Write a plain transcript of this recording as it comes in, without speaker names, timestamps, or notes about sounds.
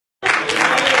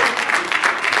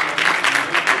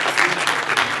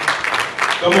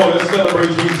Come on, let's celebrate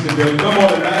Jesus today. Come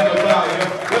on and magnify him.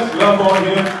 Let's love on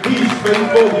him. He's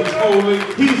faithful. He's holy.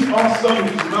 He's awesome.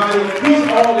 He's mighty. He's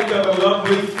altogether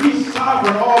lovely. He's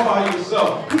sovereign all by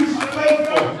himself. He's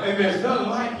faithful. And there's none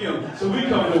like him. So we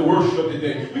come to worship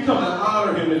today. We come to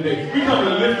honor him today. We come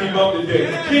to lift him up today.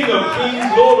 King of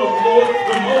kings, Lord of lords,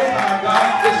 the Most High God,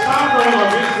 the sovereign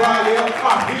of Israel,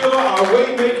 our healer, our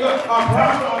way maker, our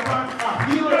prophet, our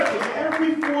healer in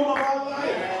every form of our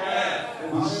life. And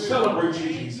we celebrate you,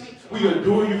 Jesus. We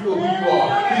adore you for who you are.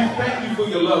 We thank you for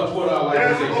your love toward our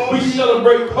life today. We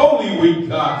celebrate Holy Week,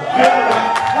 God.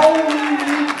 Holy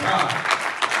Week, God.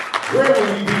 Where would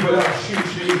we be without you,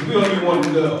 Jesus? We don't even want to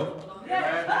know.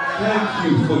 Thank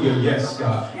you for your yes,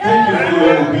 God. Thank you for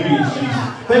your obedience, Jesus.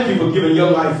 Thank you for giving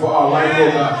your life for our life,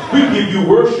 oh God. We give you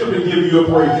worship and give you a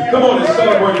praise. Come on and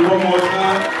celebrate it one more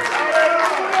time.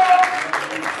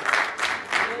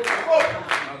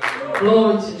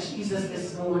 Glory to Jesus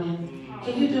this morning.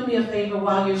 Can you do me a favor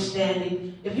while you're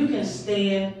standing? If you can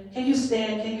stand, can you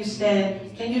stand? Can you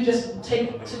stand? Can you just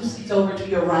take 2 seats over to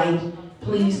your right?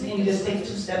 Please, can you just take 2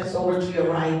 steps over to your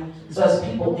right? So as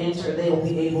people enter, they will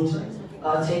be able to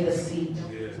take a seat.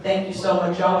 Thank you so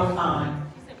much. Y'all are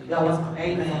fine. Y'all are fine.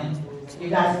 Amen. You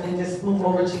guys can just move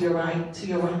over to your right. To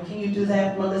your right. Can you do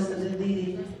that, Melissa and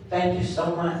Didi? Thank you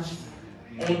so much.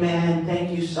 Amen.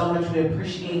 Thank you so much. We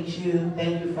appreciate you.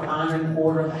 Thank you for honoring the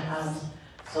order of the house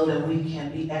so that we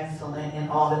can be excellent in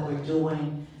all that we're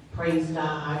doing. Praise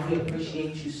God. We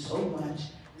appreciate you so much.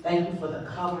 Thank you for the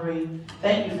covering.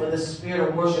 Thank you for the spirit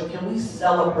of worship. Can we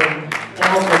celebrate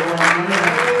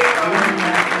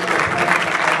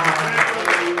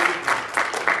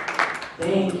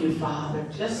Thank you, Father.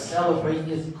 Just celebrate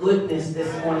his goodness this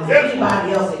morning. Is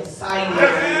anybody else excited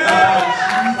about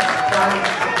Jesus Christ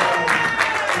today?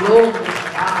 Glory to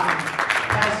God.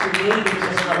 Pastor David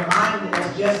just reminded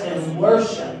us just in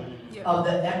worship of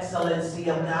the excellency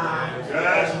of God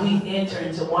as we enter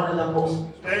into one of the most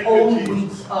holy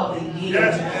weeks of the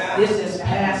year. This is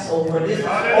Passover. This is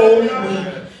Holy Week.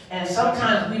 And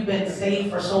sometimes we've been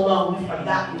saved for so long we've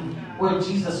forgotten where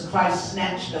Jesus Christ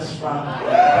snatched us from.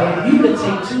 But if you could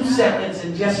take 2 seconds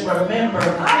and just remember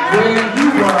where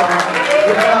you were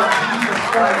without Jesus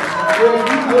Christ, where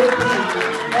you would be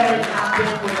had it not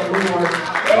been for the Lord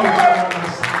who was on our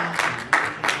side.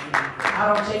 I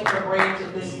don't take for granted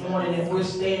this morning if we're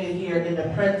standing here in the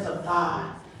presence of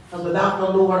God, because without the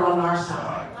Lord on our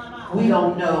side, we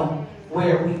don't know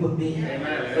where we would be.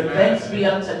 But thanks be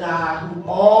unto God who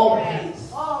always,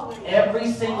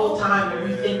 every single time that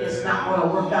we think it's not going to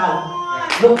work out,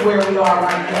 look where we are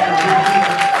right now.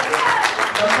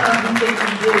 Sometimes we think we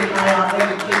did it by our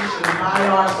education, by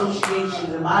our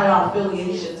associations, and by our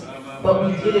affiliations, but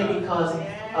we did it because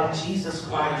of Jesus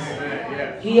Christ.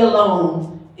 He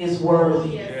alone is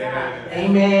worthy.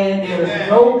 Amen. There is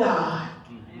no God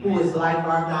who is like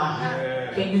our God.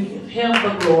 Can you give him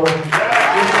the glory?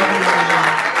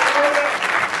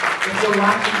 If you're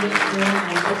watching this film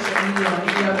on social media or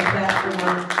any other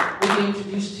platform, we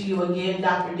introduce to you again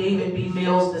Dr. David B.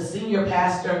 Mills, the senior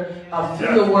pastor of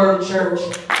Through the Word Church,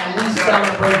 and we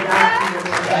celebrate God here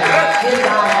today. Give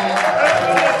God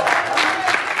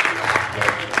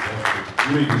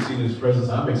You need to see in his presence.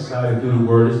 I'm excited through the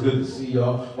word. It's good to see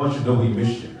y'all. I want you to know we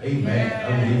missed you. Amen.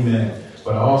 Amen.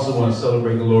 But I also want to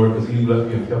celebrate the Lord because he left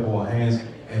me a couple of hands.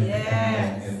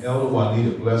 And Elder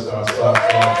Juanita blessed our socks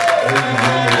off.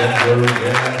 Amen. That word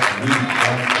last week.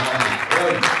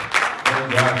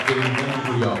 Thank God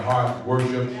for your heart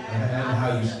worship and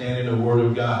how you stand in the word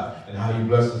of God and how you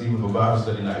bless us even for Bible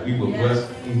study night. We were blessed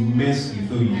immensely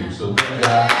through you. So thank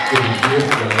God for the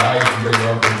gift of your life and your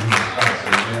love for Jesus Christ.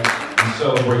 Amen.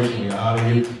 Celebration, we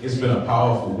honor you. It's been a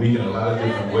powerful week in a lot of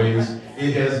different ways.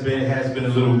 It has been a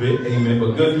little bit, amen,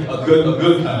 but a good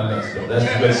kind of mess though. That's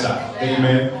the good side,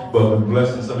 amen. But we're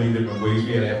blessed in so many different ways.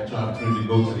 We had an opportunity to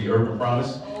go to the Urban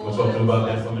Promise. We'll talk about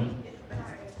that for a minute.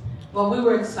 Well, we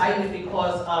were excited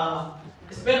because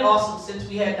it's been awesome since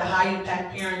we had the High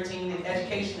Impact Parenting and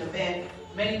Education event.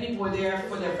 Many people were there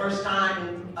for their first time,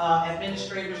 and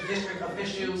administrators, district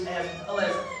officials, as well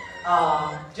as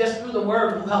just through the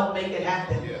word who helped make it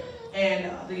happen.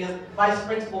 And the vice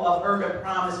principal of Urban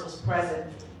Promise was present.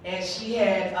 And she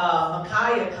had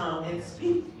Micaiah come and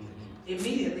speak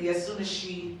immediately as soon as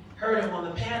she heard him on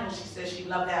the panel. She said she'd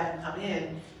love to have him come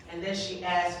in. And then she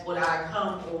asked, would I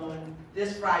come on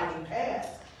this Friday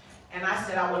past? And I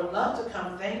said, I would love to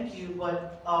come, thank you,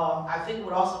 but I think it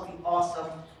would also be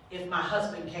awesome if my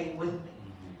husband came with me.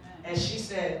 And she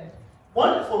said,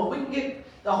 wonderful, we can get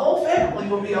the whole family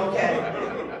will be okay.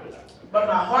 But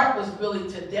my heart was really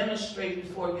to demonstrate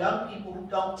before young people who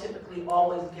don't typically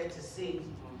always get to see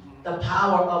the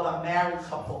power of a married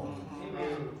couple.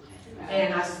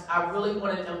 And I really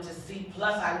wanted them to see,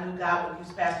 plus I knew God would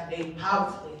use Pastor Dave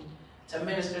powerfully to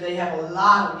minister. They have a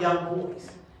lot of young boys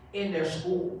in their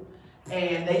school.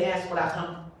 And they asked would I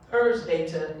come Thursday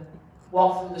to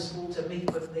walk through the school to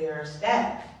meet with their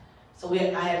staff. So I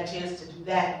had a chance to do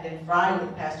that. And then Friday,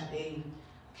 Pastor Dave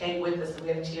came with us and we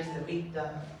had a chance to meet the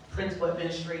principal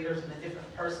administrators and the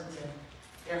different persons. And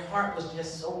their heart was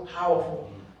just so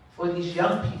powerful for these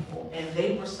young people. And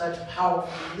they were such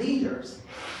powerful leaders.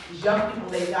 These young people,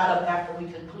 they got up after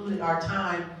we concluded our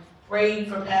time, prayed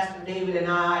for Pastor David and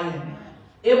I, and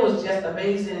it was just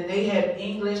amazing. And they had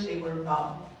English, they were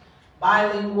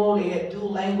bilingual, they had dual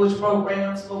language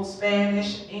programs, spoke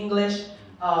Spanish, English,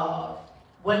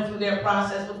 went through their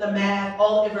process with the math.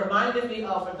 It reminded me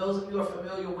of, for those of you who are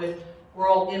familiar with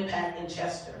World Impact in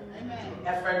Chester,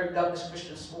 at Frederick Douglass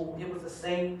Christian School. It was the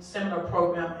same similar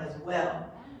program as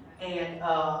well. And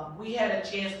we had a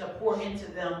chance to pour into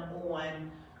them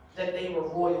on that they were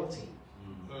royalty.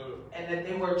 And that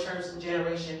they were a chosen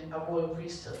generation of royal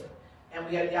priesthood. And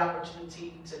we had the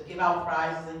opportunity to give out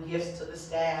prizes and gifts to the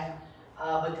staff.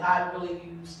 But God really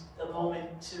used the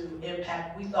moment to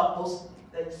impact. We thought most,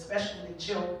 especially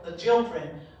the children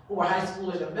who were high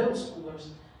schoolers and middle schoolers,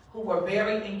 who were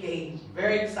very engaged,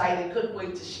 very excited, couldn't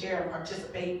wait to share and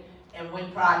participate and win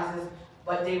prizes.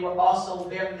 But they were also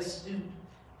very astute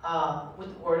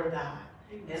with the Word of God.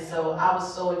 And so I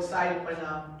was so excited when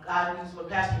God used, when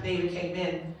Pastor David came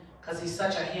in, because he's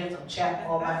such a handsome chap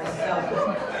all by himself.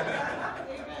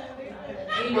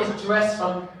 He was dressed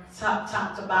from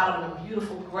top to bottom in a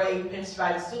beautiful gray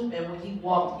pinstripe suit, and when he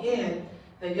walked in,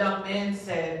 the young man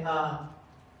said,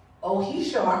 oh,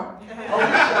 he's sharp. Oh,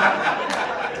 he's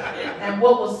sharp. And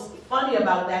what was funny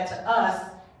about that to us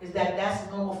is that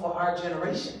that's normal for our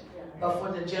generation. But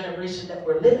for the generation that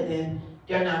we're living in,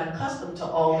 they're not accustomed to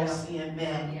always seeing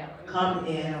men come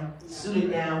in,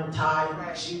 suited down with ties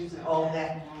and shoes and all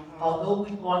that. Although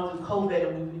we've gone through COVID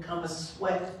and we've become a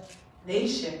sweat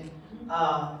nation,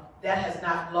 that has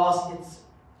not lost its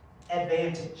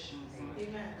advantage.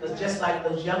 Because just like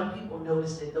those young people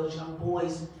noticed it, those young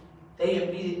boys, they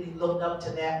immediately looked up to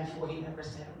that before he ever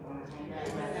said a word.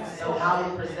 So how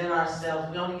we present ourselves,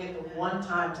 we only get the one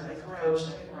time to make a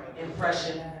first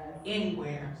impression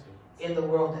anywhere in the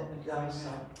world that we go. So,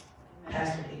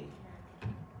 Pastor D.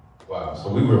 Wow, so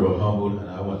we were real humbled, and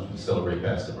I want you to celebrate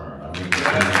Pastor Byrne. I mean,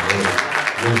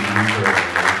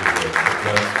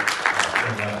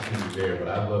 there, but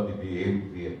I love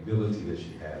the ability that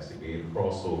she has to be able to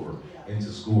cross over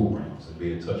into school realms and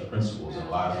be able to touch principals and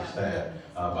lives of staff.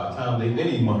 By the time they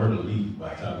didn't even want her to leave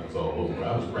by the time it was all over.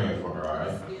 I was praying for her, all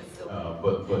right?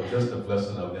 But just the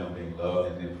blessing of them being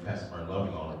loved and then Pastor Byrne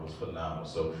loving on her was phenomenal.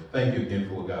 So thank you again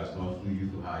for what God is doing through you,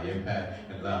 through High Impact,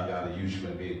 and allow God to use you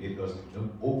and be able to get us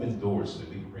open doors so that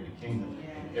we can bring the kingdom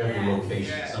in every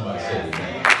location. Somebody say it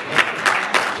again.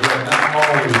 We are not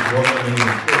always welcoming the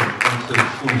church into the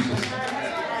school system.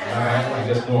 All right? Like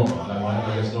that's normal. Like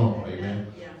that's normal. Amen.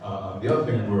 The other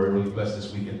thing we were really blessed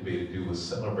this weekend to be able to do was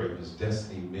celebrate this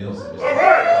Destiny Meals. Thank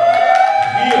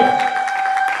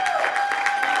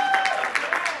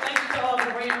you to all the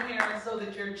grandparents so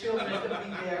that your children could be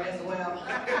there as well.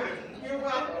 You're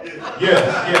welcome. Yes.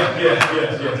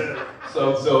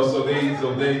 So they had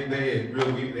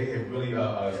really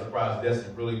surprised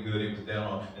Destiny really good. It was down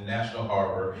on the National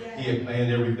Harbor. He had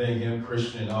planned everything. Him,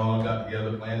 Christian, and all got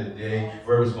together, planned the day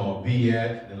where it was going to be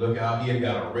at. And look out, he had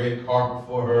got a red carpet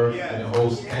for her and the whole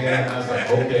stand. And I was like,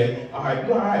 okay, all right,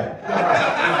 you're all right.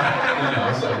 You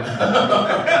know, so.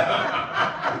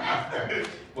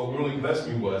 What really blessed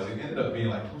me was it ended up being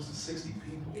like close to 60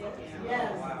 people.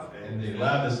 And they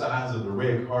lined the sides of the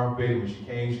red carpet. When she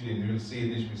came, she didn't really see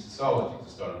it. Then she saw it. She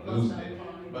just started losing it.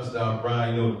 Bust out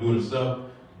crying, do the stuff.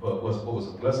 But what was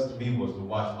a blessing to me was to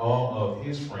watch all of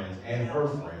his friends and her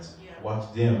friends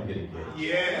watch them get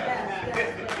engaged.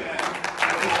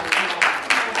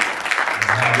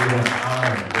 And how they want to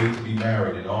honor and wait to be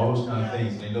married and all those kind of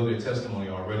things. And they know their testimony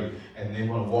already. And they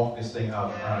want to walk this thing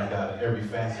out and honor God in every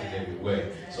facet, in every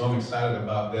way. So I'm excited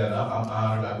about that. I'm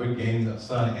honored. We're gaining a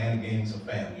son and gaining some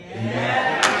family.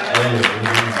 Amen. His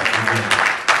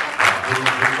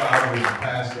father was a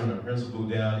pastor and a principal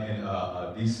down in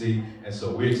D.C. And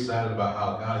so we're excited about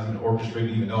how God is even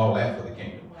orchestrating even all that for the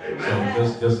kingdom.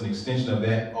 So just an extension of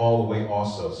that all the way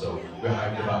also. So we're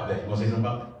hyped about that. You want to say something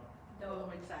about that? No,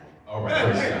 I'm excited. All right,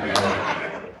 praise God. All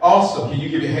right. Also, can you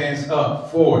give your hands up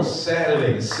for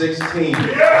Saturday, the 16th?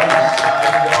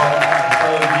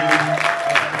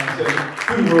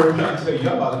 I'm trying to tell you,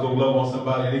 y'all about to go love on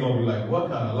somebody, and they're going to be like, what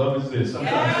kind of love is this? I'm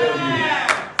trying to tell you.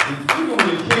 Even when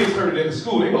the kids heard it at the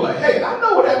school, they were like, hey, I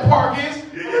know where that part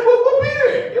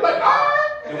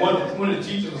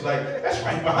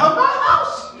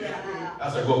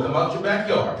your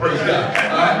backyard. Praise God.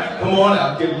 All right? Come on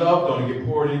out, get loved on and get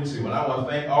poured into. And I want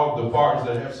to thank all of the partners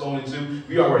that have sown into.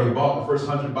 We already bought the first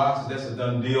 100 boxes. That's a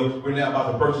done deal. We're now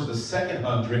about to purchase the second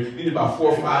 100. We need about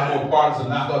 4 or 5 more partners to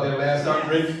knock out that last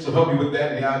 100. So help me with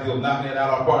that and the idea of knocking that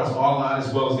out. Our partners online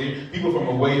as well as here. People from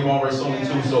away have already sown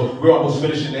into. So we're almost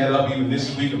finishing that up even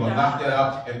this week. I'm going to knock that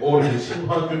out and order the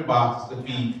 200 boxes to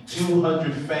feed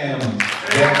 200 families.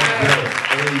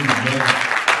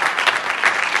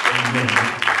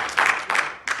 Amen.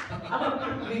 I'm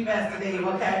going to be Pastor Dave,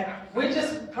 okay? We're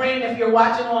just praying if you're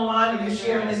watching online and you're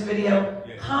sharing this video,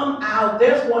 come out.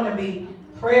 There's going to be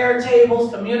prayer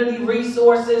tables, community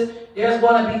resources. There's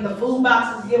going to be the food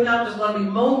boxes given out. There's going to be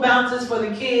moon bounces for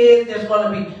the kids. There's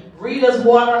going to be Rita's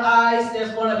water ice.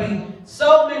 There's going to be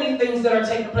so many things that are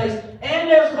taking place. And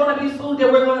there's going to be food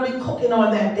that we're going to be cooking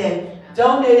on that day.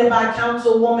 Donated by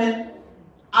Councilwoman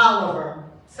Oliver.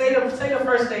 Say the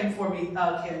first name for me,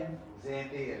 Ken.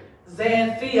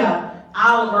 Xanthia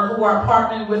Oliver, who are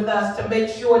partnering with us to make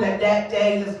sure that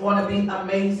day is going to be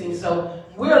amazing. So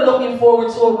we're looking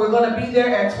forward to it. We're going to be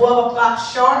there at 12 o'clock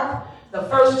sharp. The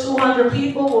first 200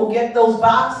 people will get those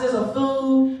boxes of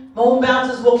food. Moon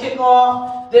bounces will kick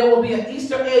off. There will be an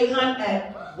Easter egg hunt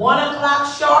at 1 o'clock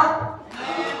sharp.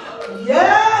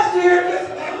 Yes, dear.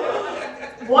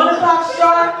 1 o'clock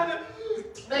sharp.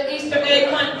 The Easter egg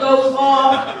hunt goes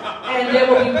off, and there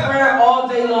will be prayer all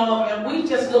day long, and we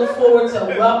just look forward to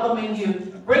welcoming you.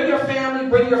 Bring your family,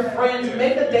 bring your friends,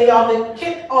 make a day of it.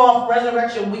 Kick off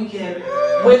Resurrection Weekend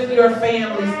with your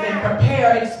families and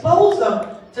prepare, expose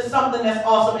them to something that's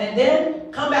awesome, and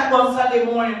then come back on Sunday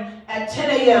morning at 10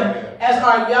 a.m. as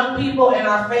our young people and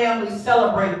our families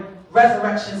celebrate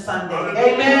Resurrection Sunday.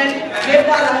 Amen. Give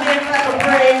God a hand clap of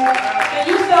praise. Can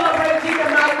you celebrate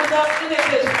Deacon Mike with us? It is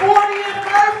his 40th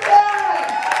birthday.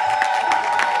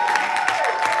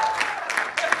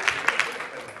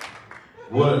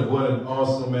 What an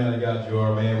awesome man of God you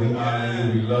are, man. We honor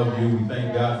you, we love you, we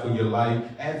thank God for your life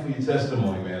and for your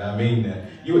testimony, man. I mean that.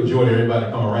 You enjoyed everybody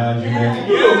come around you, man.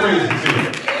 You're a little crazy too.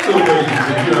 You're a little crazy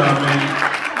too, you know what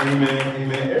I mean? Amen,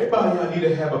 amen. Everybody y'all need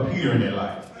to have a Peter in their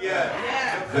life. Yeah.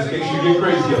 Just in case you get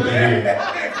crazy up in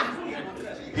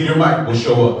here. Peter Mike will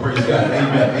show up. Praise God.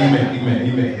 Amen, amen, amen,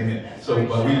 amen, amen. So,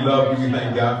 but we love you. We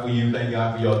thank God for you. Thank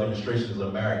God for your demonstration as a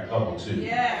married couple, too.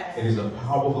 Yes. It is a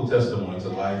powerful testimony to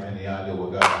life and the idea of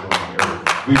what God is doing on the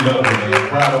earth. We love you, man.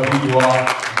 Proud of who you are.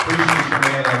 Appreciate you,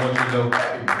 man. I want you to know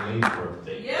happy belated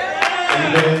birthday. Yes.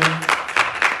 Amen.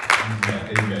 Amen.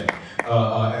 Amen.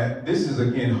 And this is,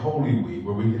 again, Holy Week,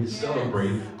 where we get to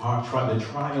celebrate the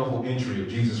triumphal entry of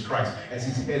Jesus Christ as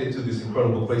he's headed to this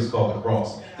incredible place called the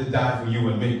cross to die for you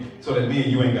and me, so that me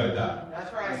and you ain't got to die.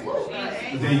 That's right. But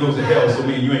then he goes to hell, so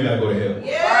me and you ain't got to go to hell.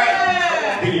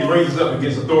 Yeah. Then he raises up and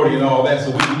gets authority and all that,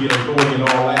 so we can get authority and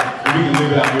all that, and we can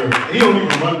live out here. And he don't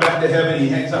even run back to heaven. He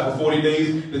hangs out for 40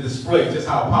 days to display just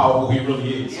how powerful he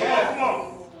really is. Yeah.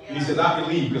 And he says, I can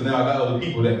leave because now I got other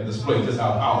people that can display just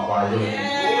how powerful I really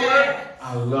am.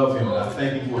 I love him, and I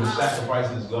thank him for his sacrifice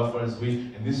and his love for us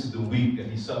week. And this is the week that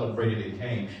he celebrated and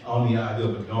came on the idea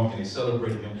of a donkey. They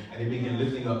celebrated him, and they began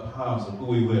lifting up palms of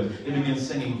who he was. They began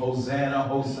singing, Hosanna,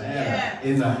 Hosanna,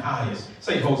 in the highest.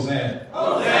 Say Hosanna.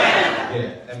 Hosanna.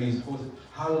 Yeah, that means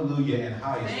hallelujah and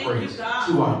highest praise to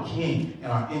our King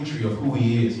and our entry of who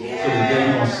he is. Yeah. So today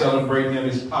we're going to celebrate him.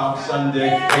 It's Palm Sunday.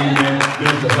 Yeah. Amen.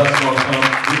 There's the hustle going to come.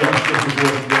 We're going to strip the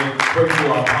voice today. Pray for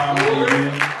our palms.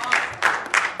 Amen.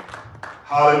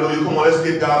 Hallelujah. Come on, let's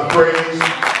give God praise.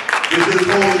 This is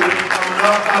holy coming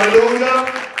up. Hallelujah.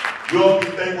 We'll be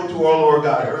thankful to our Lord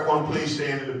God. Everyone, please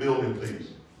stand in the building, please.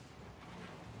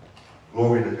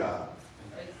 Glory to God.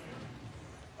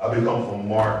 I'll be coming from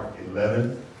Mark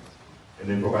 11 and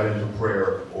then go right into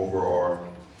prayer over our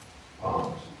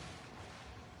palms.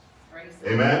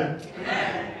 Amen.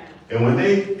 Amen. And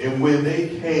when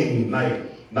they came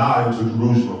nigh unto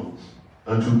Jerusalem,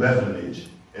 unto Bethany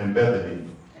and Bethany,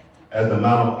 at the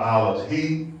Mount of Olives,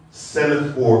 he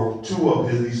sendeth forth 2 of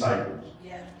his disciples,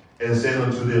 and said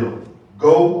unto them,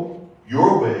 Go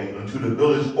your way unto the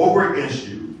village over against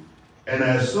you, and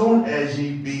as soon as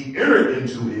ye be entered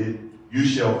into it, you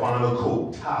shall find a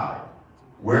coat tied,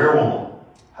 whereon,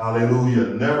 hallelujah,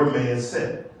 never man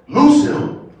sat. Loose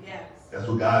him. Yes. That's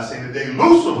what God's saying today.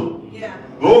 Loose him. Yeah.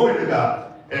 Glory to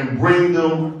God. And bring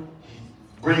him.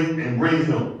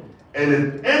 And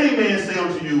if any man say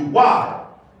unto you,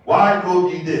 Why know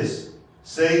ye this?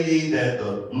 Say ye that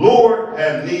the Lord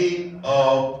have need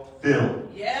of them.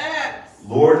 Yes.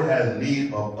 Lord has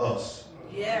need of us.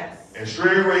 Yes. And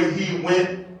straightway he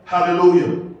went,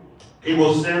 hallelujah. He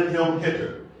will send him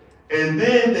hither. And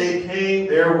then they came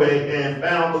their way and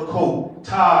found the coat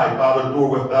tied by the door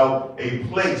without a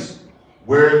place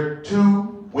where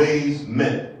two ways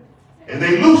met. And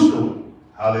they loosed them.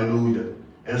 Hallelujah.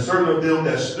 And certain of them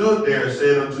that stood there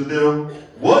said unto them,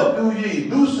 what do ye?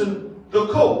 Loosen the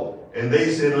colt. And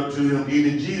they said unto him,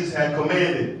 even Jesus had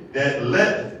commanded that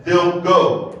let them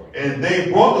go. And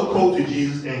they brought the colt to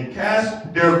Jesus and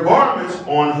cast their garments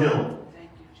on him.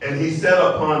 And he sat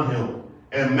upon him.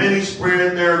 And many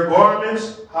spread their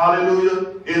garments,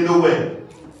 hallelujah, in the way.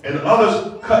 And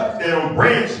others cut down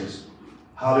branches,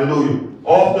 hallelujah,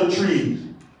 off the trees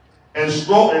and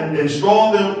straw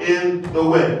them in the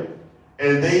way.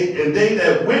 And they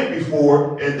that went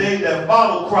before and they that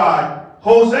followed cried,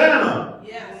 Hosanna!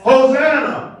 Yes.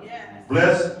 Hosanna! Yes.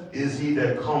 Blessed is he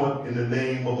that cometh in the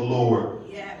name of the Lord.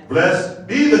 Yes. Blessed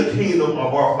be the kingdom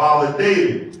of our father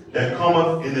David that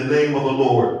cometh in the name of the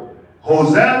Lord.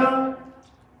 Hosanna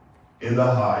in the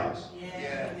highest.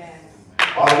 Yes.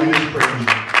 Father, we just praise you.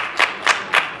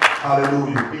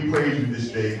 Hallelujah. We praise you this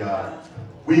day, God.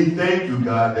 We thank you,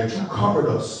 God, that you covered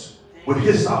us with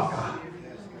hyssop, God,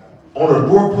 on the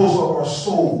doorpost of our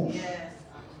souls.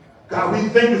 God, we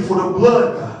thank you for the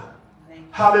blood, God.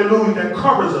 Hallelujah, that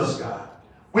covers us, God.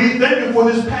 We thank you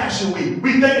for this Passion Week.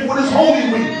 We thank you for this Holy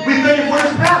Week. We thank you for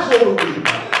this Passover week,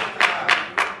 God.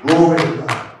 Glory to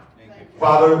God.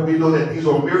 Father, we know that these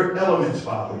are mere elements,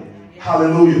 Father.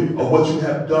 Hallelujah, of what you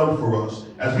have done for us.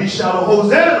 As we shout a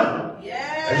Hosanna,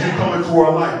 as you come into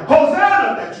our life.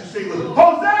 Hosanna, that you sing with us.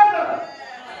 Hosanna!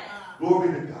 Glory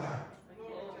to God.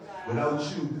 Without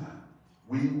you, God,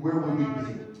 where would we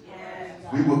be?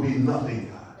 We would be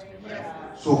nothing, God.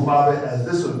 So, Father, as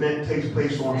this event takes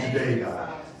place on today,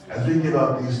 God, as we give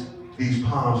up these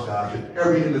palms, God, to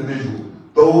every individual,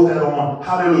 those that are on,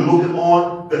 hallelujah, looking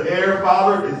on the air,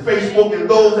 Father, and Facebook, and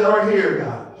those that are here,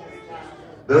 God,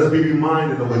 let us be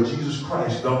reminded of what Jesus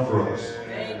Christ done for us.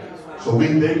 So we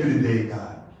thank you today, God.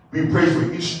 We pray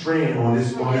for each strand on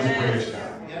this branch,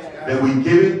 God, that we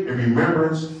give it in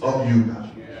remembrance of you,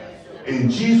 God. In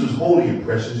Jesus' holy and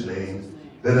precious name,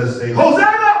 let us say, Hosanna!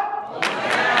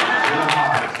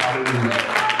 Hallelujah.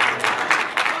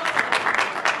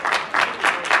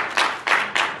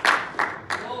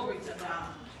 Glory to God.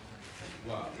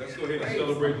 Wow. Let's go ahead and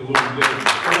celebrate the Lord today.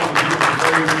 Come on, give him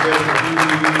praise today.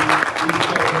 We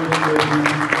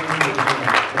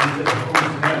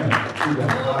to the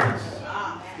highest,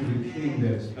 to the King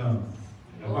that has come.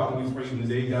 And Father, we praise you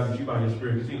today, God, that you by your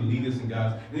Spirit continue to lead us, and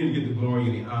God, and then you get the glory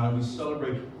and the honor. We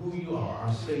celebrate who you are,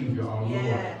 our Savior, our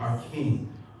Lord, our King,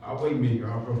 our waymaker,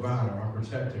 our provider, our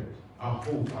protector, our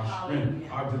hope, our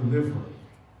strength, our deliverer,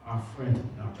 our friend,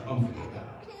 our comforter, God.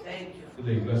 Thank you.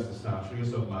 Today, bless this time. Show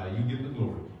yourself mighty. You get the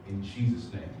glory. In Jesus'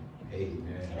 name,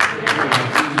 amen. Amen.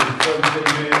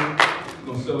 We're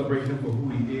going to celebrate him for who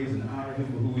he is and honor him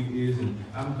for who he is. And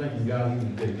I'm thanking God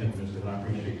even today. Thank you, Mr. I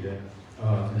appreciate that.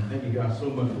 And thank you, God, so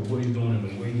much for what he's doing and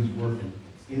the way he's working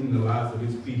in the lives of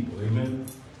his people. Amen.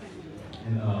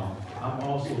 And I'm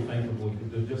also thankful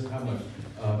for just how much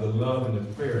the love and the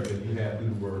prayer that you have through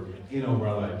the word in over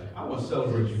our life. I want to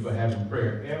celebrate you for having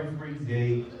prayer every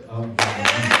day of the week.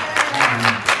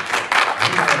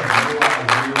 You have no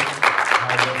idea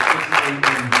how that 6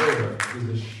 a.m. prayer is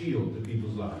a shield to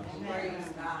people's lives.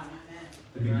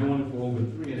 To be doing it for over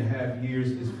 3.5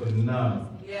 years is phenomenal.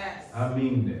 Yes. I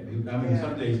mean that. I mean,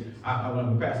 some days,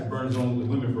 when Pastor Burns on the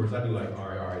women first, I'd be like, all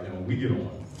right, then when we get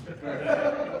on,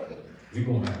 we're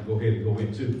going to have to go ahead and go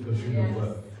in too, because you know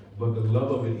what? But the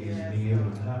love of it is being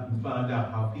able to find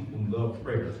out how people love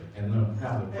prayer and learn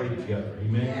how to pray together.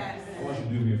 Amen? Yes. I want you to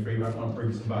do me a favor. I want to pray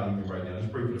for somebody even right now.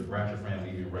 Let's pray for the Bratcher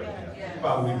family even right now. Yes.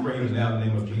 Father, we pray now in the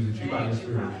name of Jesus. You by your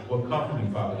Spirit will comfort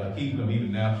them, Father God. Keep them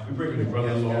even now. We pray for the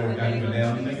brother-in-law, Lord God, even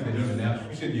now. We thank you that even now.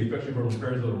 You said the affection for the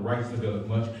prayers of the righteous availeth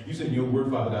much. You said in your word,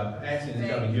 Father God, asking and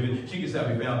shall be given. She shall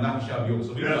be found, knocking shall be open.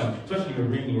 So we come touching your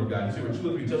ring, Lord God. You said we're 2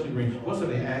 or 3 touching the ring. What's up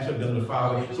they ask of them, the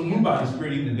Father? So move by your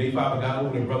Spirit even today, Father God,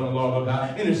 over the brother-in-law, Lord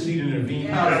God. Intercede and intervene.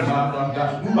 Father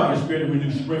God. Move by your Spirit and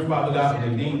renew strength, Father God,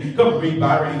 and redeem. Come and read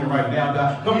Byron even right now,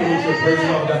 God. Come and with your grace,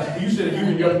 Father God. You said that you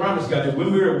in your promise, God, that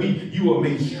when we are weak, you are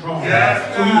made strong.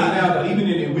 Yes, so even now, God, even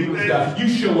in weakness, God, you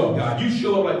show up, God. You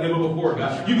show up like never before,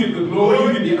 God. You get the glory,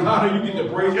 you get the honor, you get the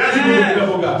praise. You get the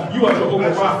devil, God. You are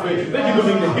Jehovah Rapha. Thank you for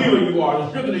being the healer you are, the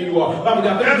strengthener you are. Father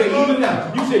God, thank you that even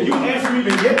now, you said you answer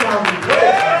even yet while we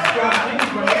pray. God, thank you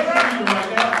for answering even right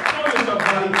now. Show yourself,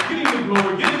 God. Getting the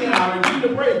glory, getting the honor, getting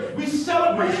the praise. We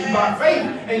celebrate you by faith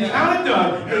and count it done.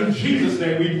 In Jesus'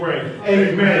 name we pray.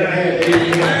 Amen and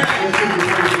amen.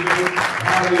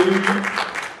 Hallelujah.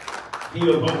 He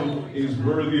alone is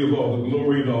worthy of all the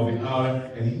glory and all the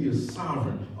honor, and he is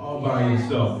sovereign all by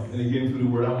himself. And again, through the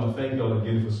word, I want to thank y'all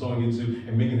again for sowing into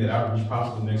and making that outreach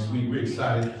possible next week. We're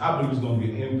excited. I believe it's going to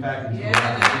be an impact. It's going to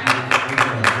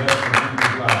bless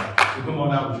people's lives. So come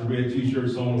on out with your red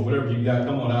t-shirts on or whatever you got.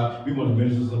 Come on out. We want to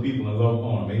minister to some people and love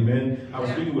on them. Amen. I was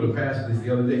speaking with a pastor this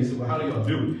the other day. He said, well, how do y'all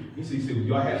do it? He said, well,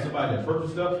 y'all have somebody that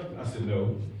purchased stuff? I said,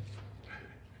 no.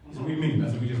 He said, what do you mean? I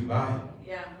said, we just buy it.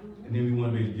 Yeah. And then we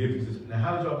want to make a gift. He said, now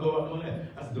how did y'all go out on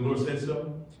that? I said, the Lord said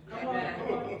so. Come on.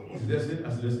 He said, that's it? I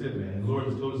said, that's it, man. The Lord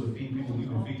has told us to feed people. We've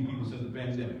been feeding people since the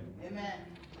pandemic. Amen.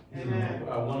 He said,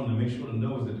 what I want them to make sure to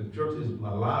know is that the church is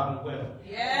alive and well.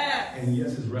 Yes. And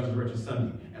yes, it's Resurrection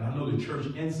Sunday. And I know the church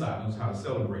inside knows how to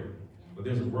celebrate it. But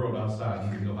there's a world outside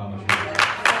that needs to know how much it is.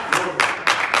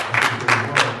 I think the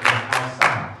world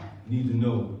outside need to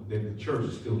know that the church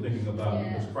is still thinking about it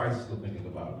because Christ is still thinking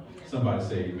about it. Somebody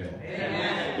say amen.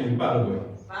 Amen. And by the way,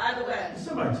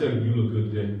 somebody tell you look good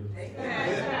today.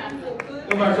 Amen.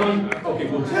 Somebody tell you, okay,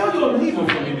 well tell your neighbor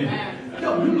for me then. Yo,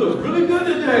 you look really good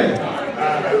today.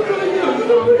 You really good. You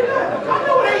look really good. I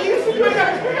know it ain't easy. You ain't got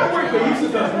to work for you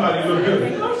to tell somebody you look good.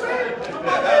 You know what I'm saying?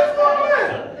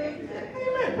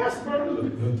 Amen. Pastor Burton look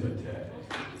good today.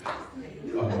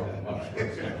 Oh, all right.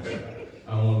 I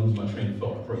don't want to lose my train of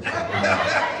thought. Praise God.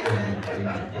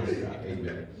 Amen. Praise God.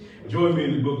 Amen. Join me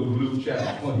in the book of Luke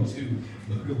chapter 22.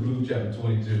 Book of Luke chapter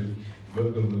 22.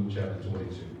 Book of Luke chapter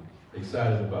 22.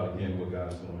 Excited about, again, what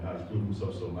God is doing, how he's proving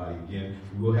himself so mighty. Again,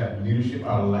 we will have leadership.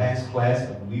 Our last class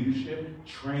of leadership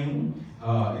training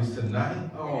is tonight.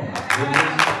 Oh, my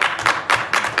goodness.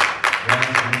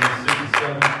 Last 6 and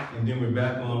 7. And then we're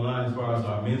back online as far as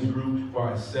our men's group, as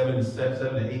far as 7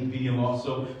 to 8 p.m.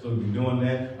 also. So we've been doing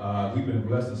that. We've been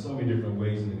blessed in so many different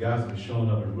ways. And the guys have been showing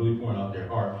up and really pouring out their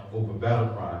heart over battle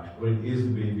cry, what it is to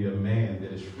be a man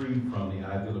that is free from the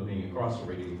idea of being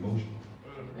incarcerated emotionally.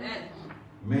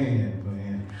 Man.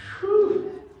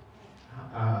 Whew.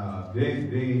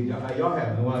 Y'all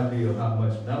have no idea how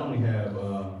much, not only have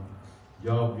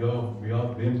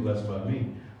y'all been blessed by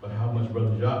me, but how much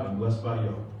Brother Jacques been blessed by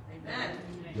y'all. Amen.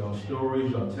 Y'all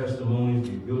stories, y'all testimonies,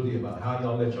 the ability about how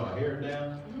y'all let y'all hair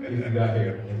down, if you got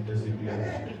hair, that's if you got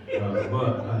hair.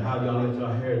 But how y'all let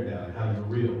y'all hair down, and how you're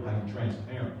real, how you're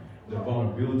transparent. The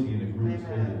vulnerability in the group is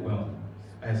overwhelming.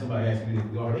 I had somebody ask me,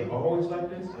 are they always like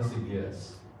this? I said,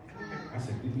 yes.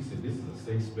 He said, this is a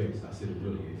safe space. I said, it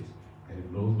really is. And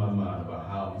it blows my mind about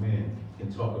how men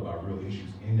can talk about real issues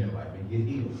in their life and get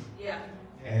healed. Yeah.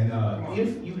 And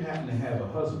if you happen to have a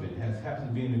husband that happens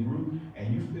to be in the group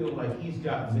and you feel like he's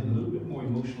gotten a little bit more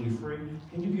emotionally free,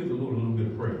 can you give the Lord a little bit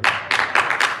of prayer?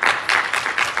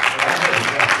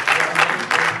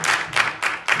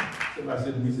 Somebody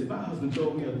said to me, my husband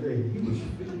told me the other day, he was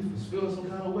feeling some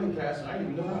kind of way, Pastor. I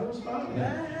didn't even know how to respond to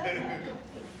that.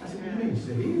 I said, what do you mean? She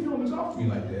said, he didn't normally talk to me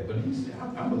like that, but he said,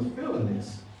 I was feeling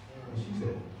this. And she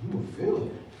said, you were feeling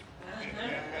it?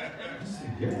 I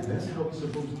said, yeah, that's how we're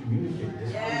supposed to communicate.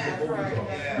 That's how we're supposed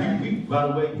to talk. We, by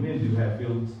the way, men do have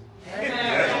feelings.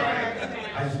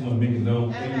 I just want to make it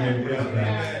known.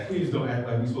 Amen. Please don't act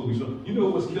like we're supposed to be strong. You know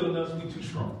what's killing us? We're too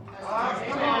strong.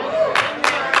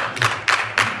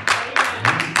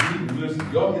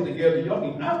 Listen, y'all get together,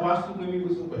 I watched the women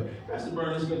with somebody. Pastor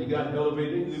Burnett Smith, you got an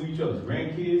elevator, they knew each other's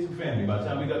grandkids and family by the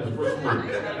time we got to the first word.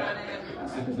 I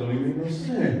said, this don't even make no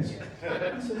sense.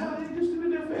 I said, how did they just do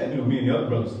their family? You know, me and the other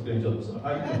brothers looked at each other, so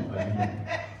how you doing?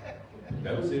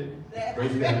 That was it.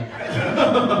 Praise God.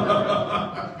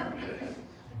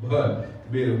 But to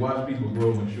be able to watch people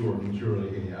grow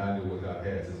maturely in the idea of what God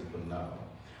has is phenomenal.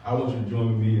 I want you to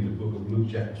join me in the book of Luke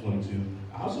chapter 22.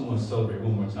 I also want to celebrate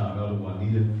one more time Elder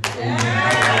Juanita.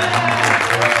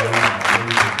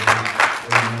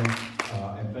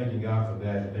 And thanking God for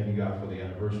that, and thanking God for the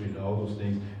anniversary and all those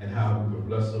things, and how we were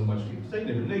blessed so much. Say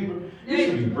to the neighbor, you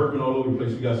should be burping all over the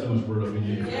place. You got so much word up in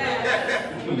here.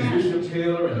 Between Bishop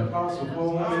Taylor and Apostle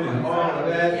Coleman and all of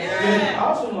that. And I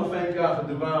also want to thank God for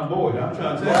Divine Boyd. I'm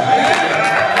trying to tell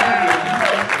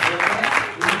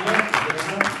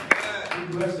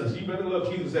you. Bless us. You better love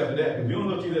Jesus after that. If you don't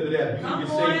love Jesus after that, you need to get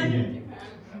saved again.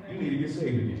 You need to get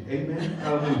saved again. Amen.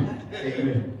 Hallelujah.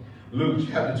 Amen. Luke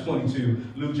chapter 22.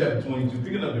 Luke chapter 22.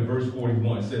 Picking up in verse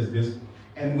 41, it says this.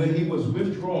 And when he was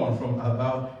withdrawn from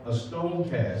about a stone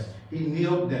cast, he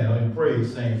kneeled down and prayed,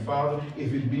 saying, Father,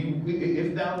 if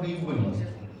thou be willing.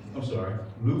 I'm sorry.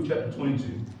 Luke chapter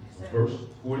 22, verse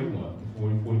 41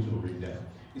 and 42. Read down.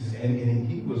 He says, and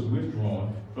he was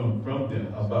withdrawn from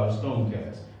them about a stone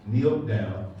cast. Kneeled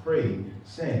down, prayed,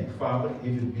 saying, Father,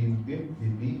 if it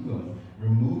be willing,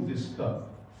 remove this cup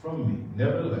from me.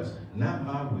 Nevertheless, not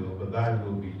my will, but thy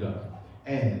will be done.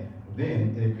 And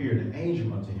Then it appeared an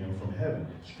angel unto him from heaven,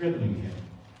 strengthening him.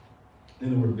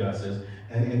 Then the word of God says,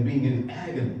 and being in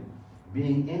agony,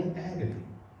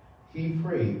 he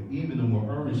prayed even the more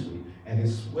earnestly, and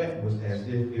his sweat was as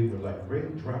if it were like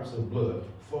great drops of blood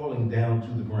falling down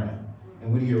to the ground.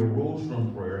 And when he arose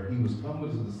from prayer, he was come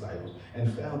with his disciples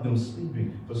and found them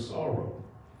sleeping for sorrow.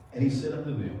 And he said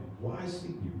unto them, why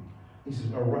sleep you? He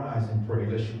says, arise and pray,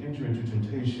 lest you enter into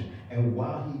temptation. And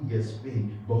while he yet spake,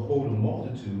 behold, the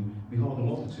multitude,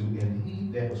 and he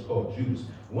that was called Judas,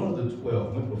 one of the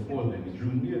 12, went before them and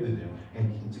drew near to them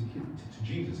and to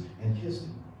Jesus and kissed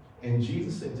him. And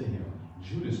Jesus said to him,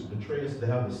 Judas, betrayest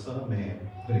thou the Son of Man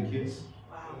with a kiss?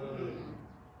 Wow.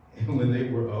 And when they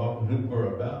were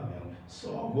about him,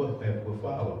 saw what would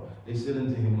follow, they said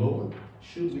unto him, Lord,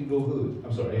 should we go hood?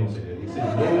 I'm sorry, they don't say that. They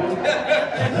said, Lord,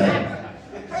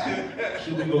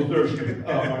 should we go 3rd Street?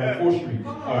 All right, 4th Street.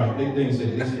 All right, they didn't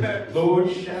say that. They said, Lord,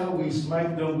 shall we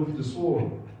smite them with the sword?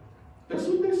 That's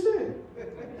what they said.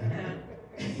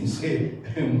 He said,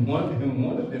 and one of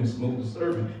them smote the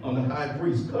servant on the high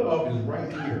priest, cut off his right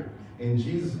ear. And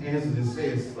Jesus answered and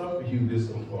said, suffer you this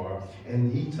so far.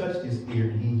 And he touched his ear,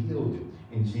 and he healed it.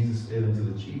 And Jesus said unto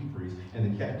the chief priests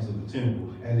and the captains of the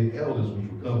temple and the elders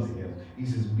which were come to him, he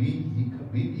says, be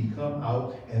ye come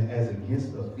out and as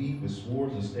against a thief with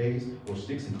swords and staves or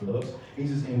sticks and clubs. He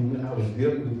says, and when I was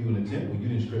daily with you in the temple, you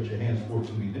didn't stretch your hands forth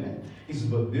to me then. He says,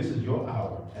 but this is your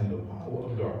hour and the power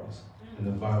of darkness. And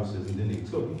the Bible says, and then they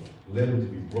took him, led him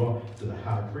to be brought to the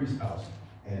high priest's house,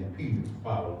 and Peter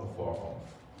followed afar off.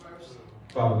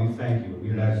 Father, we thank you.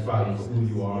 We magnify you for who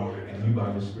you are and you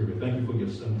by your Spirit. Thank you for your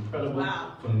incredible,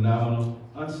 phenomenal,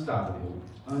 unstoppable,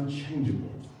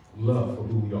 unchangeable love for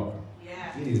who we are.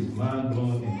 Yeah. It is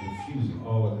mind-blowing and confusing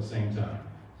all at the same time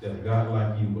that a God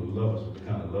like you would love us with the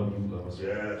kind of love you love us.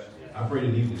 Yes. I pray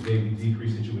that even today we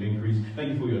decrease, that you would increase.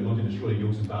 Thank you for your anointing to destroy the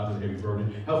yokes and bounds of every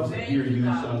burden. Help us to hear you, to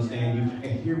understand you,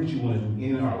 and hear what you want to do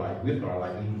in our life, with our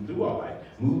life, and even through our life.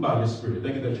 Move by your Spirit.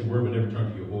 Thank you that your word will never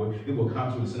return to your void. It will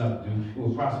accomplish what it's sent out to do. It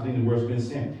will prosper in the words been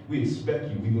sent. We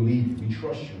expect you. We believe you. We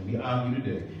trust you. We honor you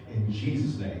today. In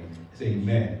Jesus' name, say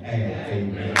amen and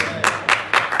amen.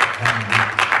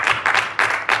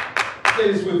 Say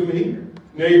this with me.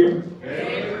 Neighbor.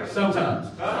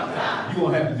 Sometimes you're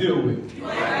going to have to deal with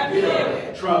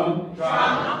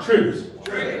trauma, triggers,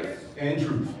 and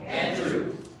truth.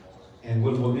 And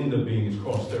what will end up being is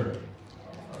cross-therapy.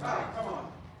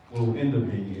 What will end up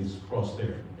being is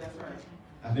cross-therapy. That's right.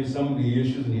 I think some of the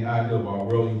issues in the idea of our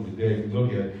world even today, if you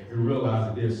look at it, you realize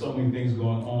that there's so many things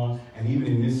going on, and even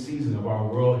in this season of our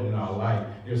world and in our life,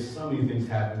 there's so many things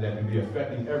happening that can be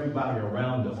affecting everybody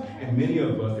around us. And many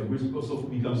of us, that we're supposed to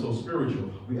become so spiritual,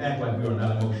 we act like we are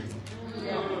not emotional.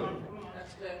 Yeah.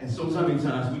 And so many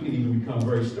times we can even become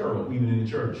very sterile, even in the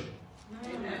church.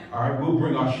 Amen. All right, we'll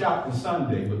bring our shock on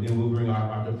Sunday, but then we'll bring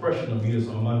our depression to meet us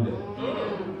on Monday.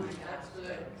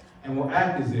 And we'll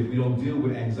act as if we don't deal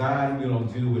with anxiety, we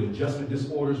don't deal with adjustment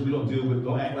disorders,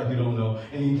 don't act like you don't know.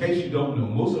 And in case you don't know,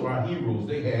 most of our heroes,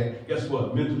 they had, guess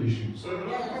what, mental issues. A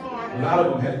lot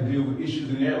of them had to deal with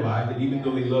issues in their life, that even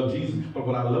though they love Jesus, but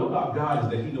what I love about God is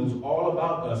that he knows all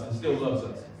about us and still loves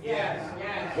us. Yes.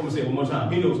 Let me say it one more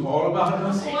time. He knows all about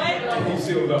us and he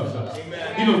still loves us.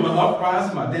 Amen. He knows my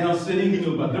uprising, my down sitting. He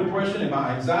knows my depression and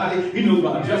my anxiety. He knows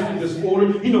my adjustment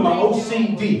disorder. He knows my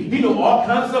OCD. He knows all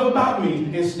kinds of stuff about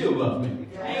me and still loves me.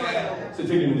 Amen. So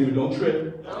tell me, neighbor, don't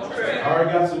trip. I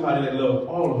already got somebody that loves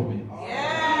all of me.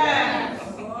 Yes.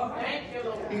 Thank you,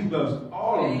 Lord. He loves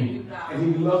all of me.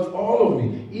 And he loves all of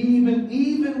me.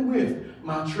 Even with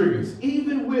my triggers,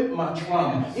 even with my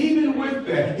trauma, even with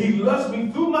that, he loves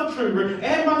me through my trigger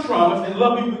and my traumas and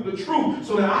loves me with the truth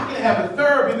so that I can have the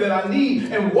therapy that I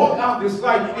need and walk out this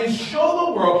life and show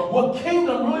the world what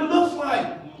kingdom really looks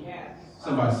like. Yes.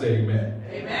 Somebody say amen.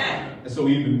 Amen. And so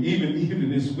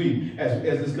even this week, as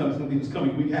this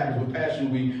coming week happens with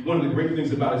Passion Week, one of the great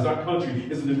things about it is our country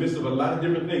is in the midst of a lot of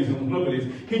different things. And look at this.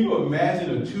 Can you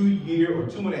imagine a 2-year or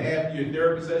 2.5-year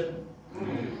therapy session?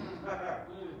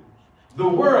 The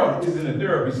world is in a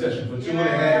therapy session for 2.5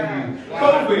 years.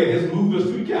 COVID has moved us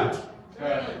to the couch,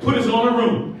 put us on a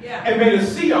room, and made us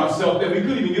see ourselves that we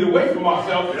couldn't even get away from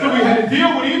ourselves, so we had to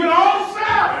deal with even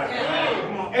ourselves.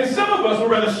 And some of us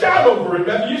would rather shout over it.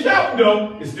 After you shout,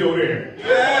 no, it's still there.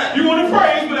 You want to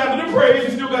praise, but after the praise,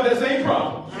 you still got that same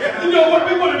problem. You know what?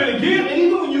 We want to give, and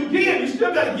even when you give, you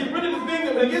still got to get rid of the thing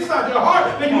that when it gets out your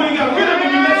heart, then you ain't got rid of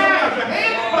it, you let something out your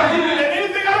hand, but I didn't get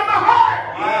anything out of my heart.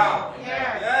 Wow.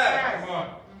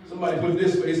 Somebody put it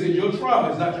this way. They said your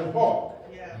trauma is not your fault,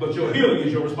 but your healing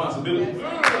is your responsibility.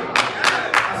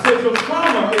 I said your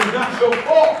trauma is not your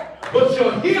fault, but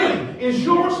your healing is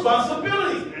your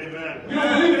responsibility. Amen. You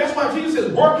don't believe it? That's why Jesus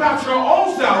says, work out your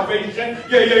own salvation.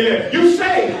 Yeah. You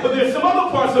say, but there's some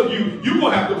other parts of you, you're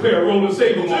going to have to play a role in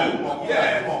saving too.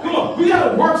 Come on. We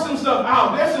got to work some stuff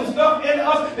out. There's some stuff in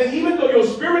us that even though your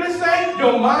spirit is saved,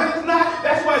 your mind is not.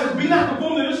 That's why it says, be not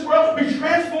conformed to this world, be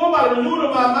transformed by the renewing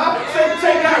of my mind.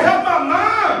 Say, God, help my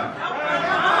mind.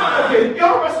 Okay,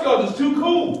 y'all rest of y'all just too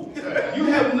cool. You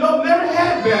have never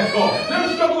had bad thoughts,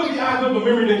 never struggled with the idea of a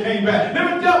memory that came back,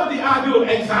 never dealt with the idea of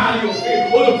anxiety or fear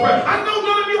or depression. I know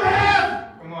none of you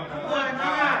have. Come on,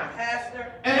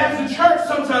 Pastor. And as a church,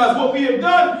 sometimes what we have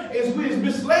done is we have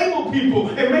mislabeled people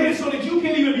and made it so that you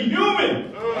can't even be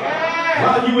human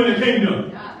while you in the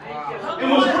kingdom. And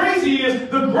what's crazy is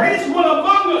the greatest one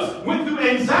among us went through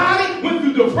anxiety, went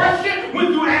through depression, went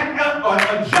through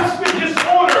adjustment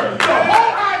disorder. The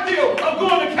whole idea of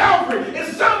going to Calvary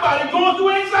is somebody going through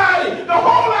anxiety. The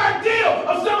whole idea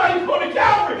of somebody going to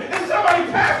Calvary is somebody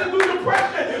passing through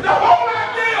depression. The whole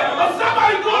idea of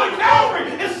somebody going to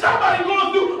Calvary is somebody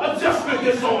going through adjustment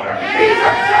disorder. He's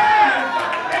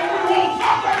adjusting, and we won't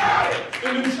talk about it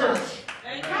in the church.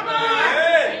 Come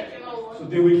on. So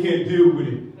then we can't deal with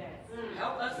it.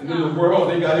 And in the world,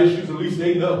 they got issues, at least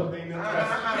they know.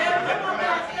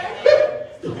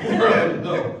 The world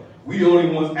know. We the only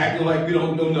ones acting like we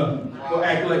don't know nothing. We're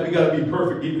acting like we got to be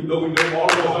perfect, even though we know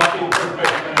all of us are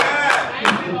imperfect.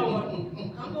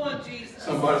 Come on, Jesus.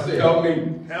 Somebody say, help me.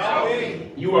 Help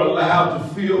me. You are allowed to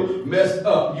feel messed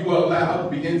up. You are allowed to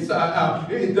be inside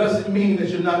out. It doesn't mean that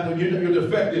you're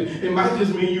defective. It might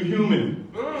just mean you're human.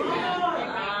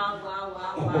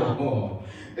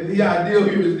 And the ideal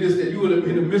here is this, that you would have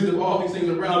been in the midst of all these things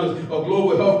around us, a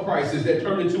global health crisis that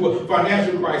turned into a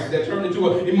financial crisis, that turned into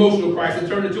an emotional crisis, that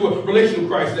turned into a relational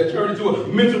crisis, that turned into a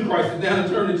mental crisis, now it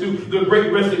turned into the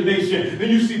great resignation. Then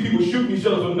you see people shooting each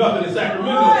other for nothing in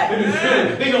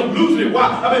Sacramento. They don't lose it. Why?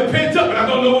 I've been pent up and I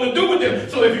don't know what to do with them.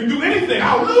 So if you do anything,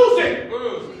 I'll lose it.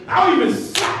 I'll even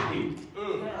slap you.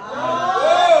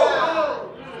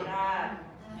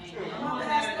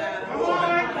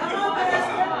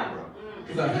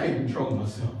 Because I can't control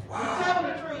myself.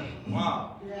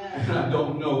 Wow. And I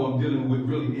don't know I'm dealing with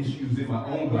really issues in my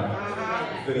own life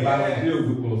that if I don't deal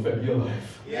with will affect your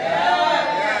life.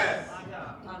 Yes.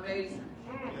 Amazing.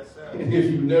 And if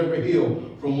you never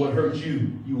heal from what hurt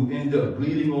you, you will end up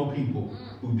bleeding on people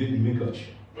who didn't even cut you.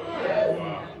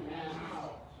 Wow.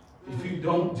 If you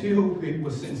don't deal with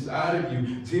what's inside of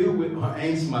you, deal with my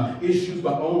angst, my issues,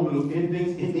 my own little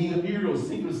endings,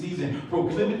 idiosyncrasies, and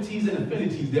proclivities and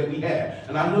affinities that we have.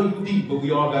 And I know you deep, but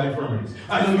we all got infirmities.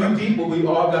 I know you deep, but we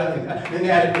all got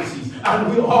inadequacies. I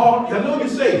know you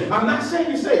say, I'm not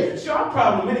saying you say, it's your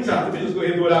problem many times. Let me just go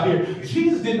ahead and do it out here.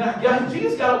 Jesus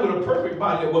got up with a perfect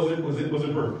body that wasn't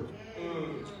perfect.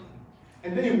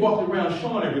 And then he walked around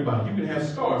showing everybody you can have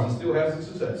scars and still have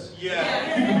success.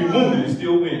 Yeah. You can be wounded and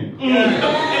still win.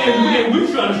 And we're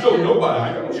trying to show nobody I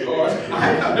ain't got no scars.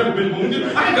 I've never been wounded.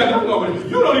 I ain't got nothing over it.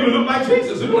 You don't even look like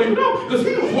Jesus. You don't even know. Because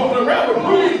he was walking around with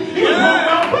bruises. He was walking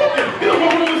around broken. He was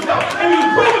walking with stuff. And he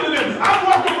was proving to them. I'm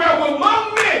walking around with among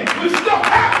men with stuff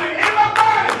happening in my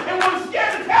body and wasn't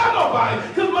scared to tell nobody.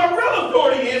 Because my real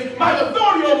authority is my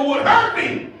authority over what hurt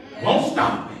me won't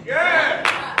stop me. Yeah.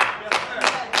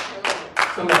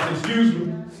 Somebody says, excuse me.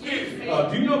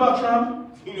 Do you know about trauma?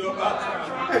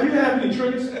 Have you had any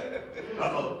triggers?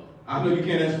 I know you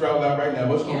can't answer out loud right now,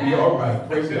 but it's going to be all right.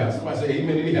 Praise God. Somebody say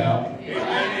amen anyhow.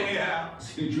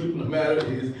 See, the truth of the matter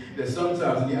is that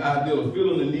sometimes the idea of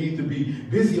feeling the need to be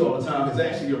busy all the time is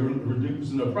actually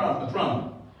reducing the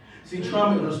trauma. See,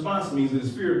 trauma in response means that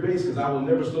it's fear-based because I will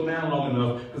never slow down long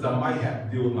enough because I might have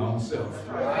to deal with my own self.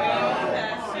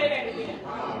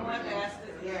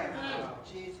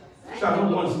 So I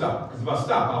don't want to stop, because if I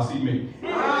stop, I'll see me.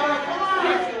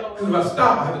 Because if I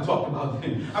stop, I have to talk about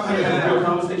them. I've had a real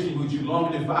conversation with you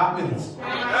longer than 5 minutes.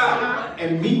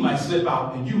 And me might slip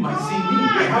out, and you might see me.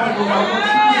 I don't know if I want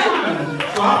you to see me.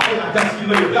 So I'll see you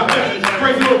later. God bless you.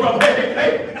 Praise the Lord, brother.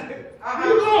 Hey. Where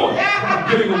you going? I'm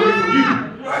getting away from you,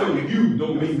 so you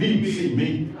don't make me see me.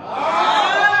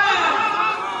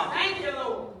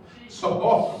 So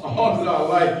all through our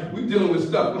life, we're dealing with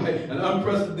stuff like an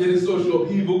unprecedented social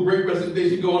upheaval, great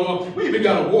resignation going on. We even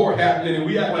got a war happening, and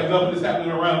we act like nothing is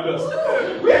happening around us.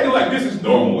 We acting like this is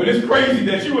normal, and it's crazy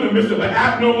that you in the midst of an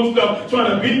abnormal stuff trying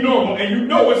to be normal, and you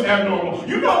know it's abnormal.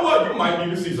 You know what? You might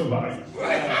need to see somebody.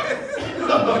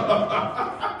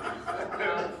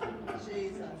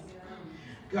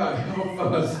 God,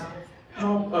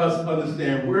 help us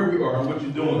understand where we are and what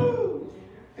you're doing.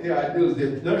 And the idea is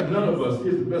that none of us,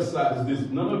 here's the best side is this,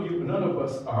 none of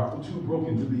us are too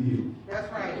broken to be healed. That's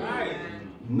right.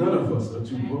 None of us are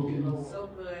too broken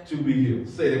to be healed.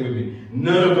 Say that with me.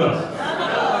 None of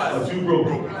us Or too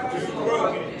broken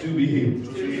to be healed.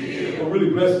 What really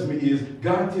blesses me is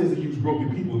God tends to use broken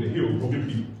people to heal broken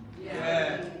people.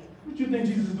 Yeah. What do you think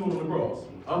Jesus is doing on the cross?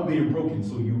 I'm being broken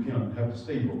so you can't have to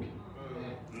stay broken.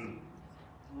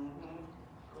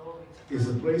 It's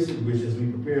a place in which, as we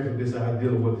prepare for this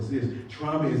ideal of what this is,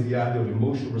 trauma is the idea of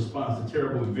emotional response to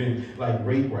terrible events like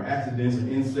rape or accidents or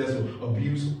incest or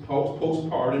abuse,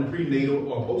 postpartum, prenatal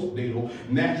or postnatal,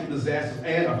 natural disasters,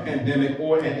 and a pandemic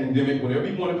or an endemic, whatever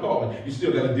you want to call it, you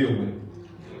still got to deal with it.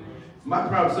 My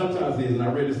problem sometimes is, and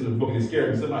I read this in the book and it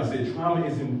scared me, somebody said trauma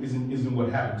isn't what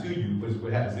happened to you, but it's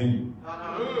what happens in you.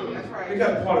 That's right. They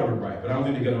got part of it right, but I don't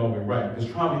think they got it all the way right, because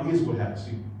trauma is what happens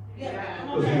to you.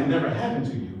 Because if it never happened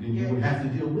to you, then you would have to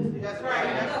deal with it. That's right.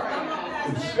 That's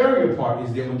right. The scarier part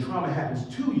is that when trauma happens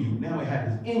to you, now it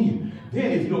happens in you.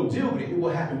 Then if you don't deal with it, it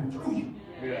will happen through you.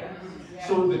 Yeah.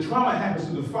 So if the trauma happens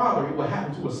to the father, it will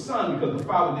happen to a son because the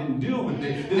father didn't deal with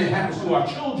it. Then it happens to our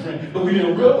children, but we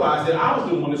didn't realize that I was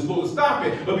the one that's supposed to stop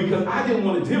it. But because I didn't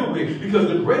want to deal with it, because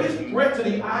the greatest threat to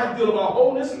the ideal of our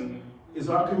wholeness is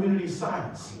our community's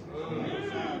silence.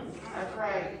 That's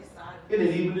right. It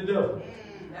ain't even the devil.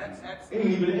 It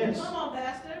ain't even the ants. Come on,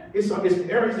 Pastor. It's the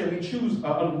areas that we choose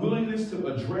unwillingness to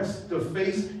address, to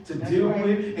face, to deal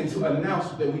with, and to announce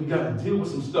that we got to deal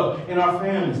with some stuff in our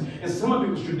families. And some of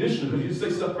it was traditional, because you say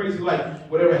stuff crazy like,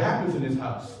 whatever happens in this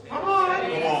house. Come on.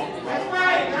 That's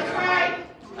right. That's right.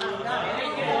 Come on.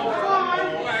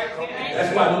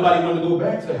 That's why nobody wanted to go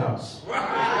back to the house.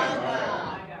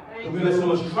 We let so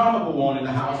much trauma go on in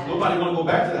the house. Nobody want to go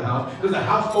back to the house because the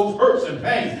house holds hurts and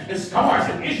pains and scars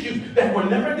and issues that were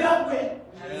never dealt with.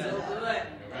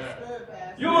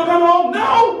 You want to come home?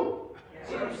 No.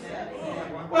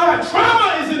 Well,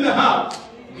 trauma is in the house.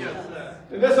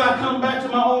 Unless I come back to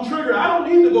my own trigger. I don't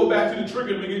need to go back to the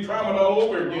trigger to get trauma all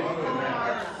over again.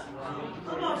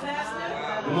 Come on,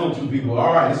 Pastor. Come on, two people.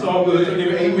 All right, it's all good. So give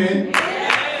it amen.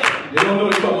 They don't know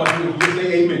what you're talking about. Just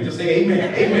say amen. Just say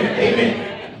amen. Amen. Amen.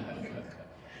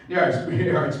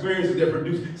 There are experiences that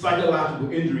produce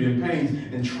psychological injury and pains,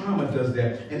 and trauma does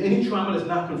that. And any trauma that's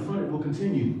not confronted will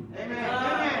continue.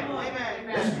 Amen. Amen.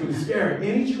 That's really scary.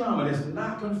 Any trauma that's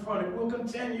not confronted will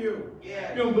continue.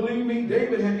 Yeah. You don't believe me?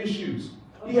 David had issues.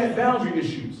 He had boundary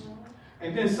issues.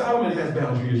 And then Solomon has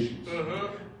boundary issues.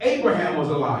 Abraham was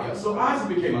a liar, so Isaac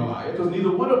became a liar, because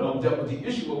neither one of them dealt with the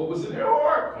issue of what was in their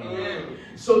heart.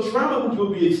 So trauma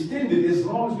will be extended as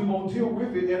long as we won't deal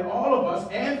with it in all of us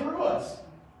and through us.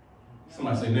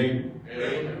 Somebody say, neighbor,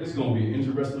 this is going to be an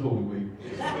interesting Holy Week.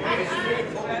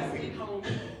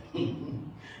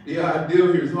 The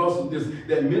ideal here is also this,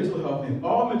 that mental health and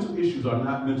all mental issues are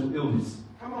not mental illness.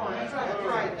 Come on. That's right. That's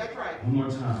right. That's right. One more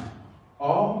time.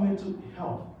 All mental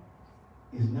health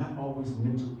is not always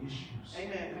mental issues.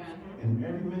 Amen. And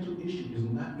every mental issue is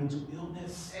not mental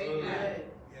illness. Amen.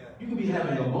 You can be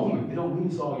having a moment. It don't mean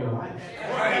it's all your life.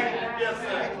 That's right. Yes, sir.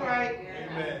 That's right.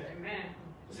 Amen.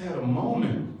 Just had a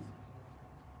moment.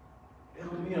 It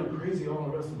don't mean I'm crazy all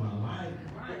the rest of my life.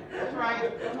 That's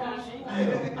right.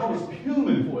 I was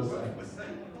human for a second.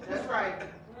 That's right.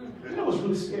 You know what's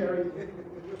really scary?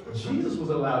 Jesus was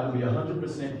allowed to be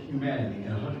 100% humanity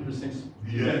and 100%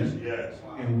 divinity. Yes.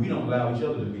 And we don't allow each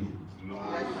other to be.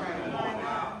 That's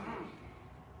right.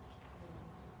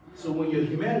 So when your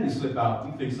humanity slip out,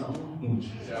 you think something wrong with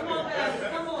you. Come on, Pastor.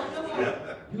 Come on.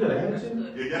 You got an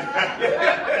attitude?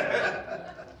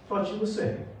 Thought you were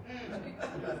saved.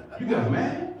 You got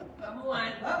mad? Come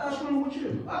on. What's wrong with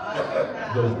you? The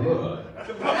blood.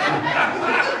 No,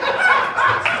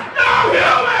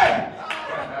 human!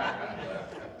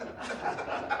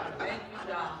 Thank you,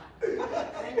 God.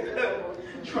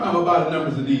 Trauma by the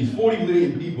numbers of these. 40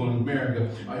 million people in America,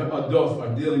 adults,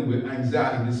 are dealing with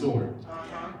anxiety disorder.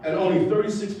 And only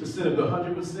 36% of the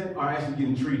 100% are actually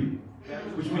getting treated.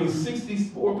 Which means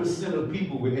 64% of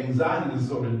people with anxiety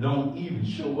disorder don't even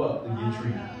show up to get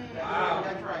treated. Wow.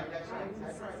 That's right. That's right.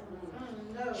 That's right.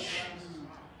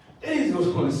 Then he goes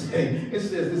on to say, it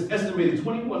says this estimated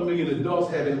 21 million adults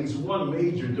have at least one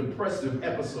major depressive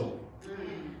episode.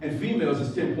 And females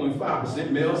is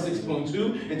 10.5%, males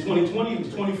 6.2%, in 2020 it was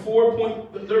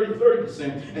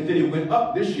 24.30%, and then it went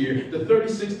up this year to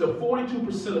 36 to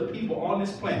 42% of people on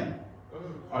this planet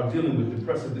are dealing with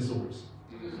depressive disorders.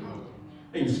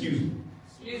 Hey, excuse me.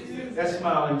 That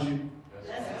smile ain't you.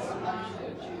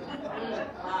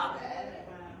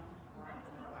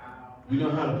 We know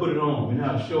how to put it on. We know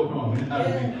how to show it on. We know how to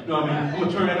be, you know what I mean? I'm going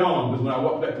to turn it on, because when I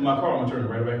walk back to my car, I'm going to turn it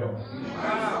right back on.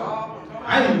 I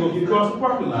ain't even going to get across the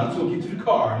parking lot. I'm just going to get to the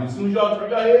car. And as soon as y'all turn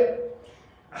your head,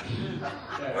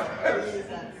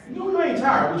 you know you ain't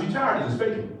tired. What you tired is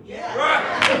faking.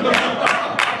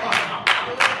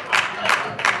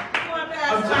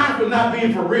 I'm tired for not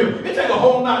being for real. It takes a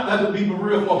whole lot not to be for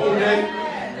real for a whole day.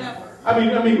 I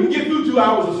mean, we get through 2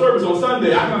 hours of service on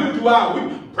Sunday. I can do 2 hours. We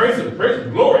praise Him,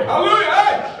 glory, hallelujah.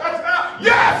 Hey, that's out.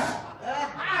 Yes.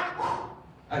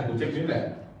 I can go take me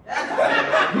that.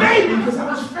 Maybe because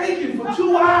I was faking for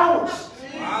 2 hours.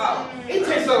 Wow. It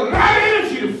takes a lot of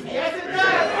energy to fake. Yes, it does.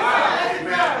 Yes, it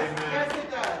does. Yes,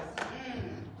 it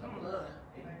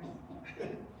does.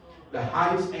 The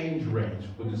highest age range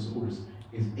for disorders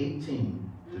is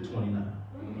 18 to 29.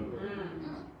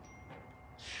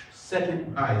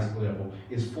 Second highest level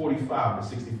is 45 to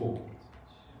 64.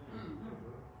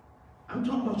 I'm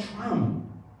talking about trauma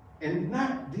and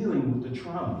not dealing with the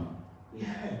trauma we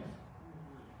have.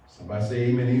 Somebody say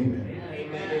amen anyway.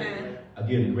 Amen.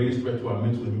 Again, the greatest threat to our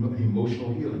mental and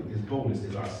emotional healing is boldness,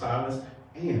 is our silence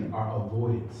and our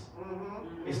avoidance.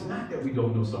 It's not that we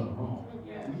don't know something wrong.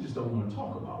 We just don't want to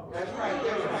talk about it. That's right.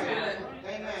 That's right.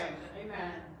 Amen.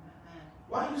 Amen.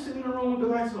 Why are you sitting in the room with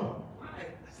the lights on?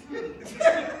 With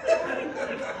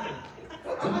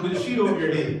the sheet over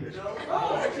your head.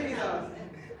 Oh, Jesus.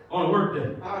 On a work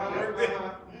day.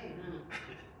 Uh-huh.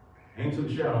 Ain't took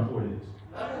a shower in 4 days.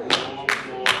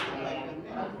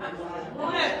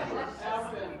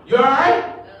 You all right?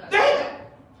 Damn.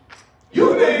 You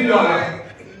may be all right.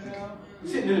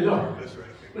 Sitting in the dark. That's right.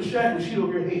 With a sheet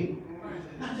over your head.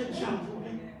 Not taking a shower in 4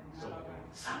 days.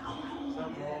 Something going on.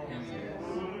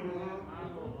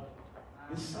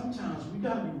 And sometimes we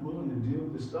got to be willing to deal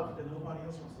with the stuff that nobody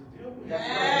else wants to deal with.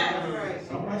 That's right.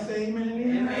 Somebody say amen and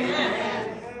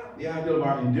amen. The idea of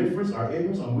our indifference, our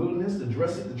ignorance, unwillingness to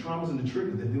address it, the traumas and the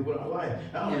triggers that deal with our life.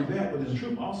 Not only that, but it's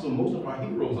true also most of our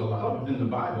heroes, a lot of them in the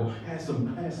Bible, had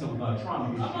some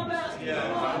trauma issues.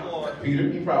 Yeah, Peter,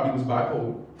 he probably was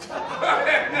bipolar.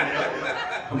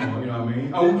 Come on, you know what I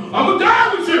mean? I'm going to die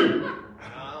with you.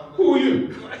 Who are you?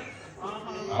 I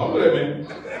don't know that, man.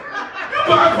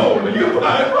 You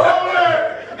bipolar.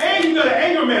 And you got an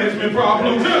anger management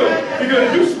problem too,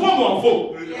 because you swum on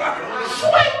folk.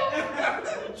 Sweet.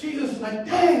 Jesus is like,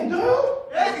 dang, dude. I'm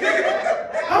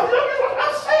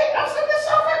saying this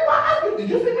so right. Did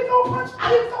you think we throw a punch? I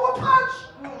didn't throw a punch.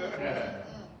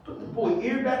 Put the boy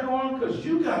ear back on because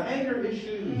you got anger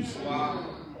issues. Wow.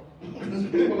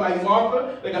 People like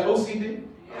Martha, they got OCD.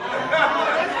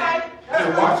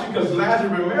 They're watching because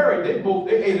Lazarus and Mary, they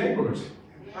ate neighbors.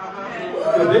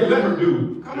 Because they let her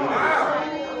do. Come on.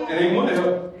 And they want to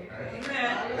help.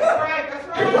 Amen. That's right.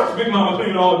 They watch Big Mama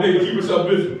clean all day to keep herself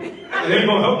busy. And they ain't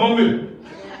going to help one bit.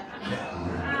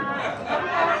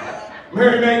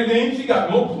 Mary Magdalene, she got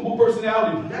multiple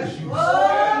personality issues. She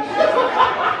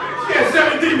had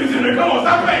 7 demons in her. Come on,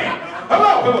 stop playing.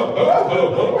 Hello.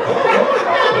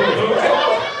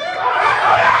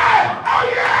 Oh,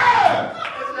 yeah.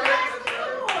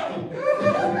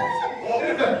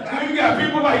 You got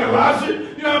people like Elijah,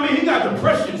 you know what I mean? He got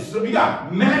depression. So he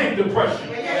got manic depression.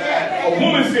 A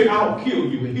woman said, I'll kill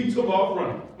you. And he took off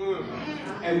running.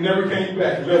 And never came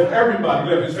back. He left everybody.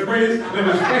 Left his friends, left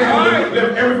his family,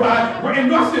 left everybody.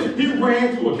 And watch this. He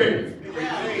ran to a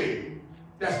cave.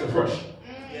 That's depression.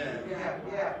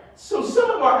 So some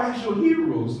of our actual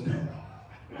heroes now.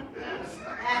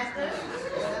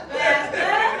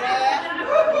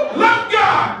 Love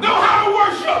God. Know how to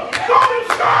worship. Go to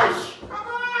church.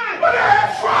 But they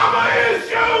have trauma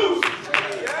issues.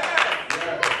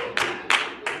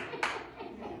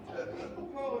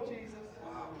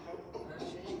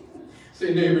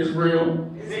 Say neighbor, it's real.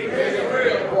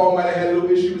 Paul might have had a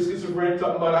little issue with schizophrenia,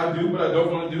 talking about I do, but I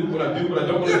don't want to do, but I do, but I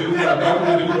don't want to do, but I don't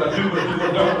want to do, but I do, but I do, but I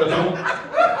don't, but I don't.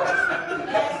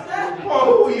 Paul,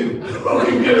 who are you? Who are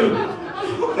you?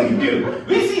 Who are you? At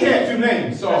least he had 2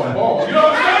 names, Saul and Paul. You know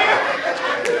what I'm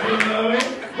saying? You know what I mean?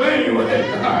 But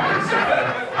anyway, all right, sorry.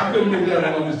 I couldn't make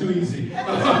that one, it's too easy.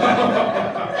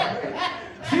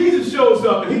 Jesus shows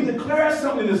up and he declares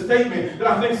something in the statement that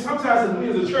I think sometimes as we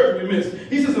as a church we miss.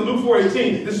 He says in Luke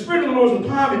 4:18, the Spirit of the Lord is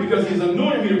upon me because he has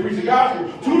anointed me to preach the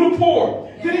gospel to the poor.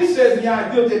 Then he says in the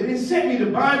ideal that he sent me to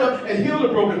bind up and heal the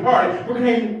brokenhearted,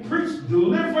 proclaim, preach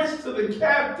deliverance to the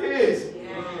captives.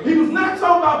 He was not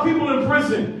talking about people in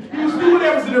prison. He was doing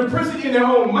that was in prison in their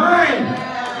own mind.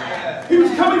 He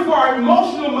was coming for our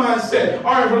emotional mindset,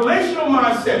 our relational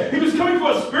mindset. He was coming for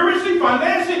us spiritually,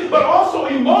 financially, but also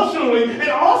emotionally and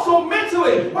also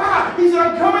mentally. Why? He said,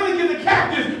 I'm coming to get the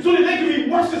captives so that they can be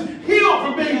washed, healed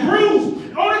from being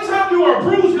bruised. The only time you are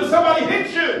bruised is somebody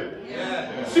hit you.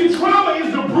 Yeah. See, trauma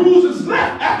is the bruises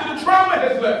left after the trauma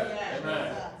has left.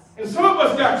 Yeah. And some of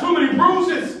us got too many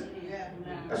bruises.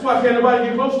 That's why can't nobody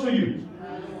get close to you.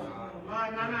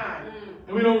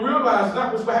 And we don't realize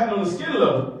not what's happening on the skin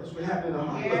level, it's what happened in the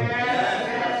heart level.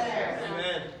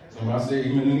 Somebody say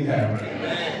amen in the house.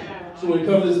 So when it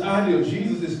comes to this idea,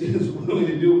 Jesus is willing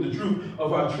to deal with the truth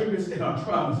of our triggers and our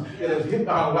traumas that have hit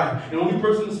our life. And the only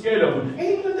person that's scared of them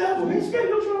ain't even the devil. He ain't scared of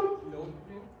your trauma.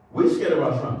 We're scared of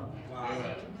our trauma.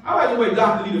 I like the way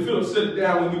Dr. Nita Phillips said it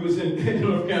down when we was in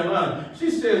North Carolina. She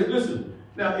says, listen,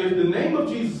 now if the name of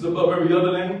Jesus is above every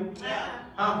other name,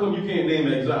 how come you can't name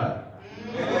anxiety?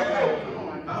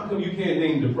 How come you can't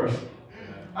name depression?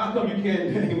 How come you can't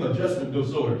name adjustment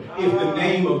disorder if the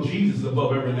name of Jesus is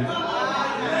above every name?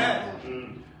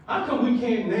 How come we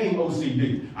can't name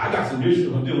OCD? I got some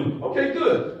issues I'm dealing with. Okay,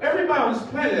 good. Everybody on this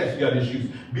planet actually got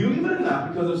issues. Believe it or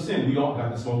not, because of sin, we all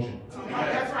got dysfunction.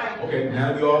 That's right. Okay,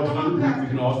 now that we all join the group, we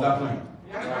can all stop playing.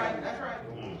 That's right. That's right.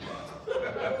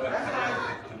 That's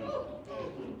right.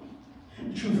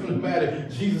 The truth of the matter,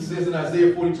 Jesus says in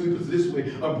Isaiah 42, he puts it this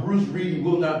way, a bruised reed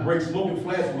will not break, smoking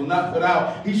flask will not put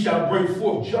out. He shall bring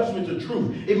forth judgment to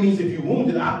truth. It means if you're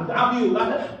wounded, I'll be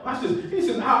alive. Watch this. He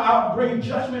says, I'll bring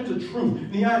judgment to truth.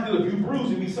 And the idea, if you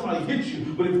bruise, it means somebody hits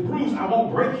you. But if you bruise, I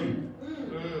won't break you.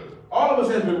 All of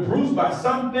us have been bruised by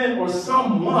something or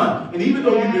someone. And even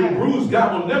though you've been bruised,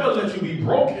 God will never let you be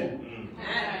broken.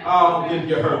 I don't think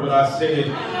you heard what I said.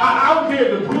 I don't care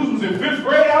if the bruise was in 5th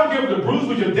grade. I don't care if the bruise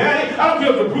was your daddy. I don't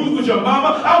care if the bruise was your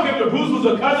mama. I don't care if the bruise was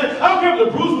a cousin. I don't care if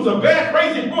the bruise was a bad,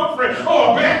 crazy boyfriend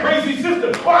or a bad, crazy sister.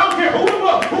 Or I don't care who it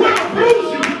was. Whoever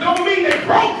bruised you don't mean they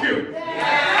broke you.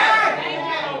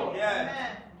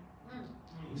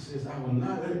 He says, I will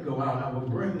not let it go out. I will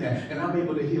bring that. And I'm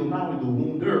able to heal not only the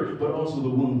wounded, but also the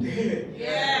wounded.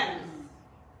 Yes.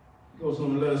 He goes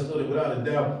on to let us know that without a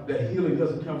doubt, that healing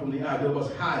doesn't come from the idea of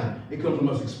us hiding. It comes from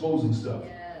us exposing stuff.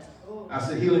 Yes. I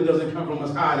said healing doesn't come from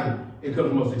us hiding. It comes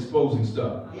from us exposing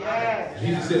stuff. Yes.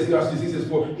 Jesus says, God says, he says,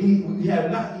 for we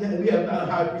have not a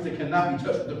high priest that cannot be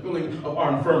touched with the feeling of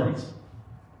our infirmities.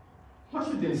 Watch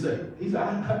what he didn't say. He said,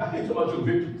 I ain't talking about your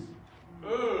victories.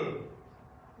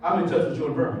 I'm in touch with your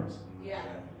infirmities. Yeah.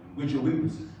 With your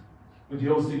weaknesses. With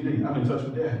your OCD. I'm in touch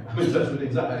with that. I'm in touch with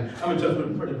anxiety. I'm in touch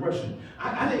with depression.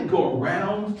 I didn't go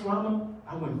around trauma.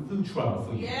 I went through trauma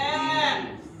for you. Yes.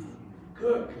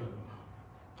 Good.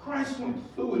 Christ went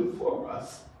through it for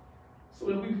us so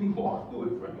that we can walk through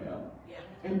it for him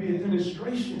and be a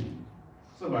demonstration.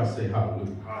 Somebody say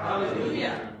hallelujah.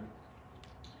 Hallelujah.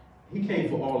 He came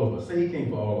for all of us. Say he came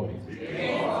for all of me. He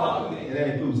came for all of me. And that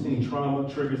includes any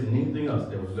trauma, triggers, and anything else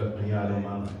that was left behind in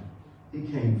my life. He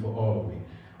came for all of me.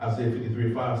 Isaiah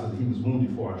 53:5 says that he was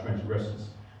wounded for our transgressions.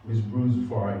 He was bruised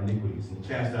for our iniquities. And the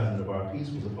chastisement of our peace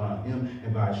was upon him,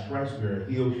 and by his stripes we are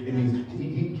healed. It means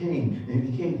he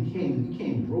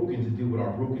came broken to deal with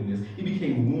our brokenness. He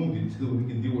became wounded so we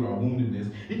can deal with our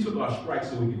woundedness. He took our stripes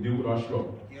so we can deal with our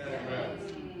struggle. Yes.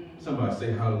 Somebody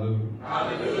say hallelujah.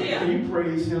 Hallelujah. Can you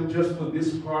praise him just for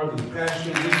this part of the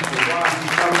passion, this is the why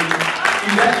he's coming?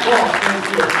 See, that cross stands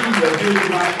for a key that deals with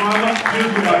my trauma,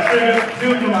 deals with my trigger,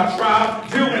 deals with my trial,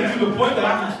 deals with it to the point that I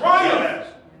can triumph.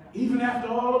 Even after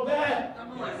all of that.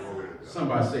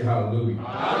 Somebody say hallelujah.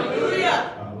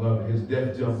 Hallelujah. I love it. His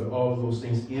death dealt with all of those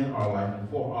things in our life and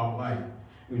for our life.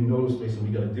 We know those spaces and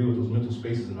we got to deal with those mental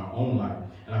spaces in our own life.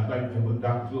 And I like what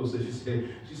Dr. Phillips said.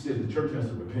 She said the church has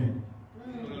to repent.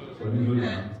 So let me do it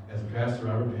now. As a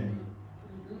pastor, I repent.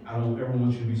 I don't ever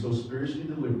want you to be so spiritually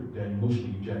delivered that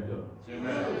emotionally you jacked up.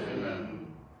 Amen.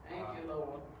 Thank you,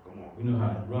 Lord. Come on. We know how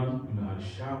to run, we know how to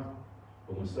shout,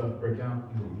 but when stuff breaks out,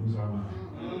 we will lose our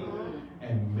mind.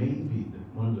 And maybe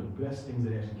one of the best things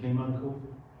that actually came out of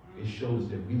COVID, it showed us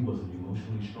that we wasn't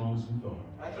emotionally strong as we thought.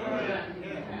 That's right.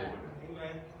 Amen.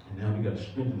 And now we got to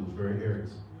strengthen those very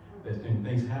areas. That when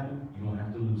things happen, you don't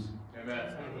have to lose it.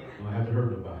 Amen. You don't have to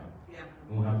hurt nobody. Yeah.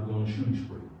 You don't have to go on a shooting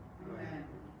spree. Amen.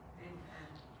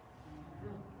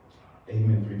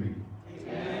 Amen, 3 people.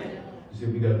 Amen. You see,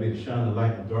 we got to be able to shine the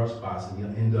light in dark spots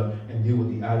and end up and deal with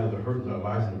the idol of the hurt in our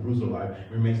lives and the bruise of our life.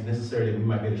 It remains necessary that we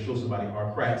might be able to show somebody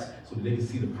our cracks so that they can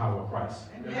see the power of Christ.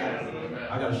 Amen.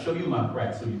 I got to show you my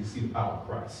cracks so you can see the power of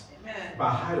Christ. Amen. If I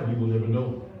hide them, you will never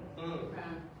know.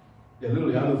 Yeah,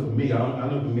 literally, I know for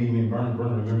me, me and Vernon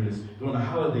remember this. During the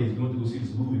holidays, we went to go see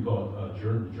this movie called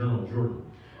Journal of Jordan.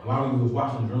 And while we was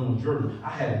watching Journal of Jordan, I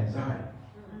had anxiety.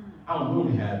 I don't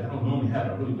normally have it.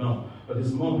 I really don't. But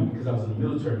this moment, because I was in the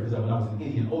military, because when I was in the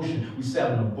Indian Ocean, we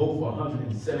sat on a boat for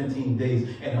 117 days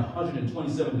at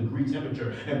 127-degree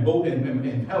temperature, and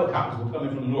and helicopters were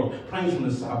coming from the north, planes from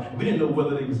the south. We didn't know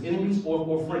whether they was enemies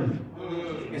or friendly.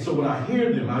 And so when I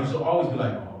hear them, I used to always be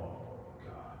like, oh,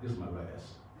 God, this is my last.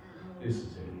 This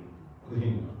is it.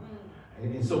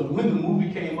 And so when the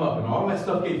movie came up and all that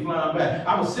stuff came flying back,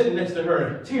 I was sitting next to her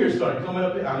and tears started coming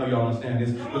up. I know y'all understand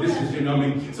this, but this is, you know what I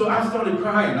mean? So I started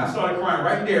crying. I started crying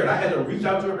right there. And I had to reach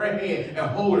out to her hand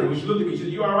and hold her. When she looked at me, she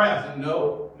said, you all right? I said,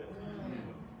 no.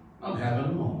 I'm having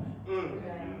a moment.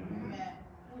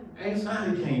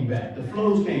 Anxiety came back. The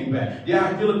flows came back. Yeah,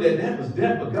 I feel like that was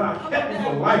death, but God kept me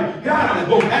for life. God, I was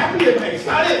both happy and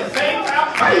excited at the same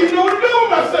time. I didn't even know what to do with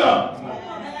myself.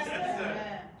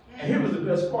 And here was the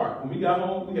best part. When we got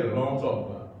home, we had a long talk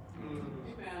about it.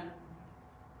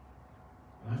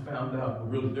 And I found out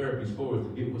what real therapy is for is to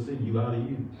get what's in you out of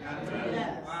you.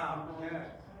 Wow.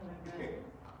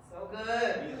 So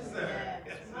good. Yes, sir.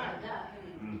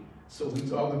 So we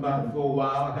talked about it for a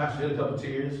while. I shed a couple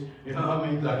tears. You know what I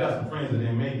mean? 'Cause I got some friends that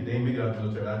didn't make it. They didn't make it out of the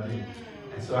military. I did.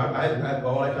 And so I had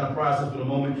all that kind of process for the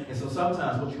moment. And so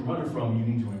sometimes what you're running from, you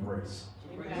need to embrace.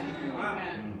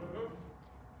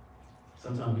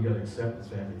 Sometimes we got to accept this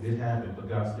fact that it happened, but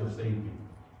God still saved me.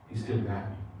 He still got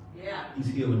me. Yeah. He's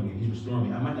healing me. He's restoring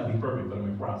me. I might not be perfect, but I'm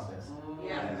in process.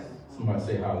 Yeah. Somebody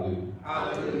say hallelujah.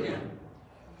 Hallelujah.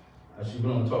 She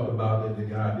went on to talk about that the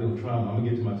guy deal with trauma. I'm going to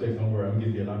get to my text. Don't worry. I'm going to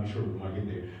get there, and I'll be sure when I get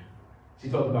there. She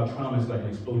talked about trauma is like an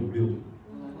exploding building.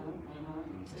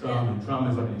 Trauma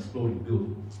is like an exploding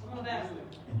building.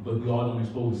 But we all don't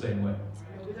explode the same way.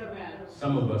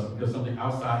 Some of us, because something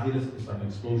outside hit us, it's like an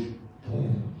explosion.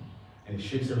 Boom. And it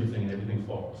shakes everything and everything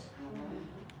falls.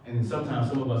 And then sometimes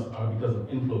some of us are because of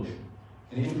implosion.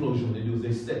 And the implosion, what they do is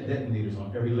they set detonators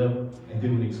on every level, and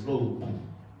then when they explode, boom.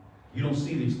 You don't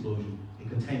see the explosion, it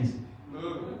contains it.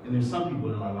 And there's some people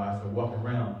in our lives that are walking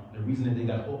around, and the reason that they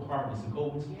got hardness and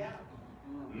coldness. Yeah.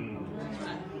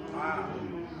 Wow.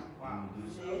 Wow.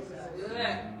 Good.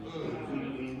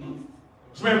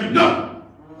 Swear you, no!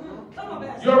 Come on,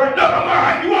 Pastor. You all right? No, I'm all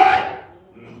right. You all right?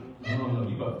 No,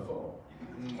 you about to fall.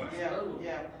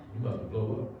 Yeah. You about to blow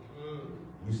up.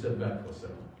 You step back for a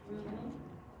second.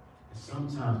 And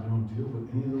sometimes we don't deal with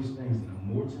any of those things. And the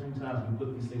more times we put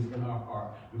these things in our heart,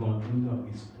 we're going to end up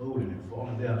exploding and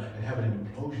falling down and having an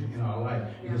implosion in our life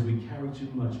because we carry too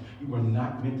much. You were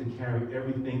not meant to carry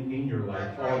everything in your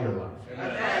life all your life.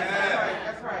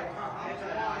 That's right.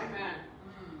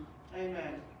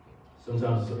 Amen.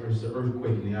 Sometimes it's an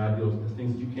earthquake, and the idea is there's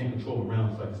things that you can't control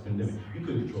around us, like this pandemic. You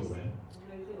couldn't control that.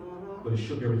 But it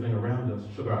shook everything around us.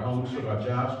 Shook our homes, shook our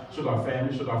jobs, shook our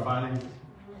family, shook our finances.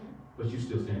 But you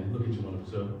still standing. Look at you,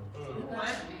 wonderful self.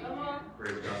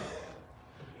 Praise God.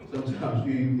 Sometimes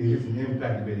it hits an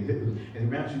impact, baby. And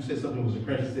perhaps you said something was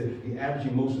encouraging. You said the average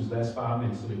emotions last 5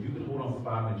 minutes. So if you can hold on for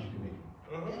 5 minutes, you can make it.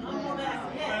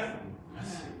 Yes. I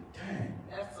said, dang.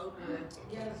 That's so good.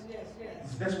 Yes.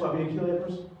 That's why I didn't kill that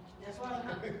person. That's why.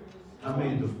 I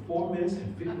made it to 4 minutes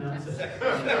and 59 seconds.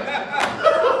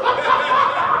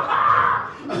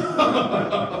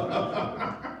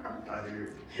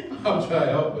 I'm trying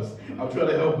to help us. I'm trying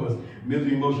to help us.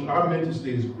 Mental emotion. Our mental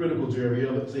state is critical to every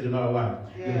other state in our life.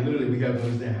 And literally, we have to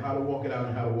understand how to walk it out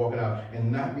and how to walk it out,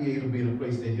 and not be able to be in a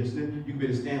place that you can be able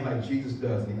to stand like Jesus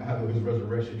does in the hour of his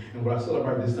resurrection. And what I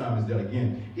celebrate this time is that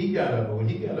again, he got up, but when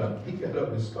he got up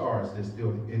with scars that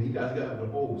still, and he got up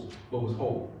with holes, but was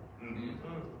whole.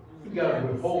 He got up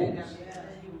with holes,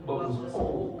 but was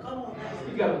whole.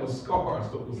 He got up with scars,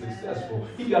 but was successful.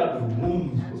 He got up with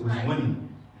wounds, but was winning.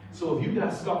 So if you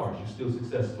got scars, you're still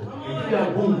successful. If you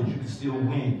got wounds, you can still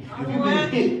win. If you've been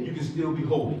hit, you can still be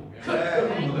holy.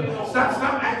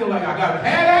 Stop acting like I gotta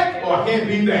have that or I can't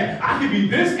be that. I can be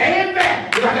this and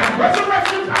that. Because I got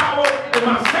resurrection power and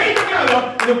my faith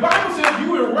together. And the Bible says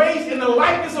you were raised in the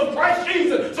likeness of Christ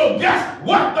Jesus. So guess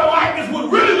what the likeness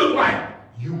would really look like?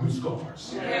 You with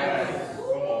scars. You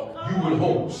with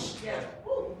holes.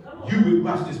 You would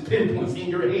watch this pinpoints in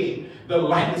your head. The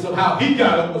likeness of how he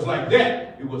got up was like that.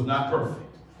 It was not perfect.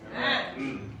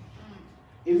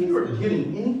 If you are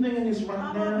getting anything in this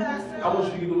right now, I want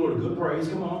you to give the Lord a good praise.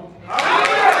 Come on.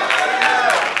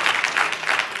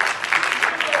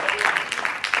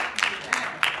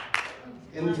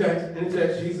 In the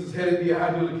text, Jesus headed the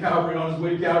idea of Calvary, on his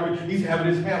way to Calvary. He's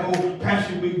having his whole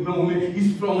Passion Week moment.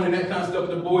 He's flowing in that kind of stuff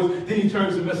with the boys. Then he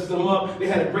turns and messes them up. They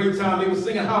had a great time. They were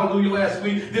singing Hallelujah last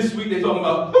week. This week they're talking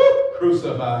about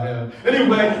crucify him.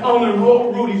 Anyway, on the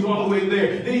road, he's on the way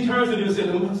there. Then he turns to them and says,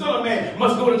 the Son of Man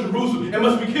must go to Jerusalem and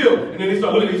must be killed. And then they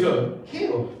start looking at each other.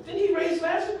 Killed? Didn't he raise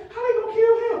Lazarus? How they gonna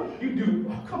kill him? You do.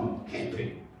 Oh, come on, can't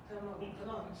be.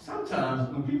 Sometimes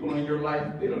when people in your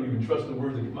life, they don't even trust the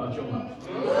words that come out your mouth.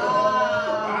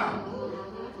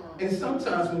 And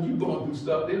sometimes when you're going through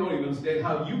stuff, they don't even understand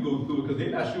how you go through it because they're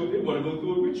not sure if they want to go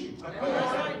through it with you.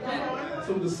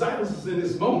 So the silence in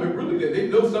this moment, really, they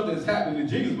know something is happening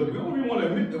to Jesus, but they don't even want to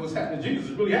admit that what's happening to Jesus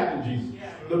is really happening to Jesus.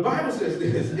 The Bible says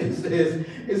this. It says,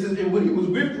 and when he was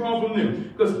withdrawn from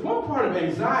them, because one part of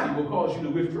anxiety will cause you to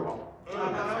withdraw.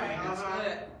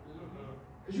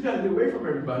 Because you got to get away from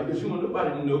everybody because you don't want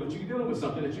nobody to know that you're dealing with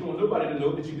something that you don't want nobody to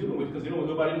know that you're dealing with because you don't want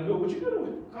nobody to know what you're dealing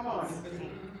with. Come on.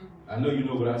 I know you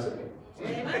know what I say. Go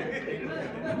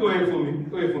ahead for me.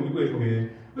 Go ahead for me. Go ahead for me.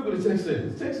 Look what the text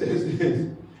says. The text says this.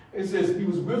 It says he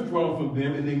was withdrawn from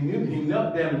them, and he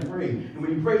knelt down and prayed. And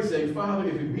when he prayed, saying, Father,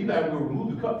 if it be thy will,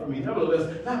 remove the cup from me.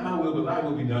 Nevertheless, not my will, but thy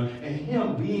will be done. And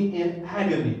him being in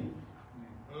agony.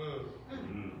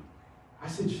 I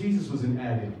said Jesus was in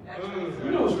agony.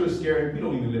 You know what's really scary? We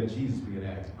don't even let Jesus be in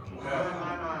agony.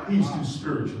 He's too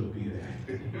spiritual to be in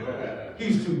agony.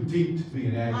 He's too deep to be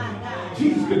in agony.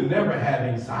 Jesus could never have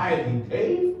anxiety,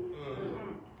 Dave.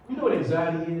 You know what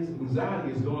anxiety is?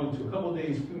 Anxiety is going to a couple of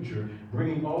days future,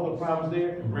 bringing all the problems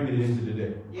there and bringing it into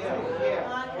today.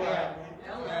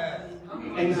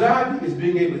 Anxiety is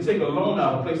being able to take a loan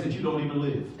out of a place that you don't even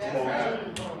live.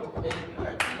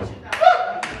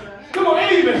 Come on,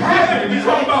 it ain't even happening. You're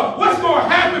talking about what's going to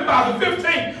happen by the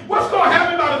 15th. What's going to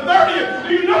happen by the 30th?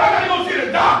 Do you know I got to go see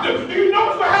the doctor? Do you know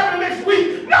what's going to happen next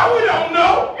week? No, we don't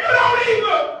know. You don't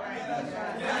either.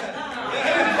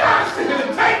 And God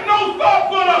said, take no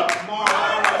thought for them.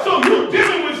 So you're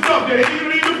dealing with stuff that ain't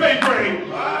even in your pay grade.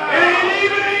 It ain't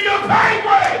even in your pay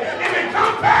grade. If it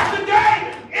comes past the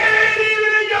day, it ain't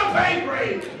even in your pay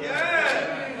grade.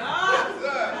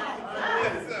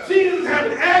 Jesus is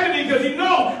having agony because he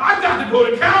knows I got to go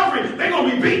to Calvary. They're going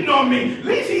to be beating on me. At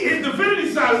least his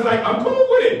divinity side is like, I'm cool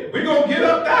with it. We're going to get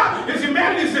up now. His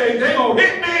humanity says, they're going to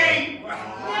hit me.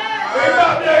 They're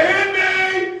about to hit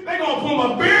me. They're going to pull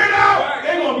my beard out.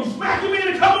 They're going to be smacking me in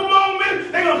a couple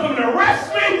moments. They're going to come and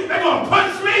arrest me. They're going to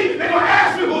punch me. They're going to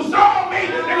ask me who saw me.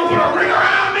 They're going to put a ring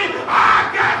around me. I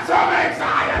got some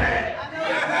anxiety.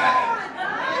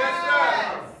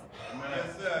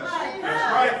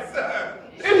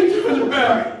 And he turns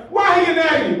around. Why he in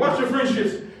agony? Watch your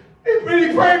friendships. He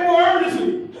prayed more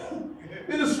earnestly.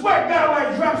 Then the sweat got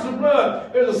like drops of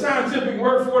blood. There's a scientific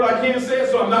word for it. I can't say it,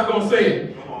 so I'm not going to say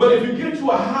it. But if you get to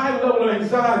a high level of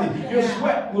anxiety, your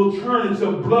sweat will turn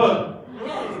into blood.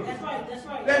 Yes, that's right, that's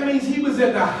right. That means he was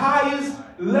at the highest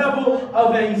level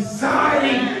of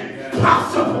anxiety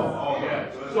possible.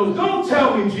 So don't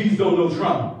tell me Jesus don't know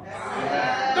trauma.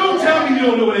 Don't tell me you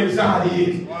don't know what anxiety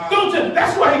is.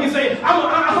 That's why he can say, I'm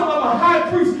a high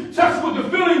priest touched with the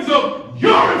feelings of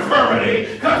your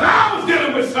infirmity, because I was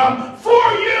dealing with some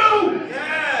for you.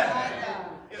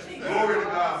 Glory to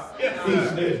God. He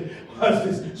said, watch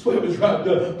this, sweat was dropped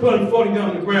up, blood falling down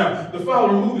on the ground. The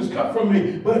Father removed his cup from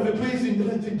me, but if it pleases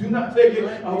him, do not take it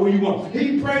where you want.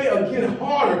 He prayed again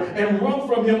harder and wrung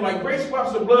from him like great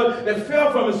spots of blood that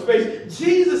fell from his face.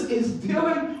 Jesus is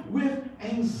dealing with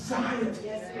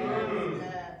anxiety.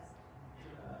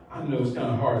 I know it's kind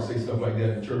of hard to say stuff like that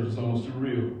in church. It's almost too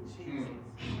real.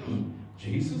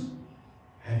 Jesus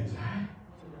had anxiety.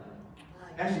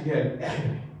 Actually, he had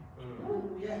agony.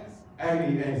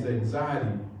 Agony and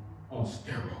anxiety on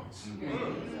steroids.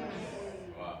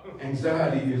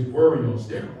 Anxiety is worry on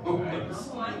steroids.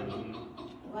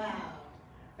 Wow.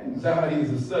 Anxiety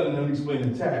is a sudden,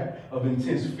 unexplained attack of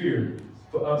intense fear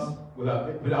for us without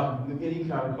any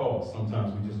kind of cause.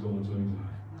 Sometimes we just go into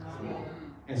anxiety.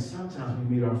 And sometimes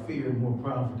we made our fear more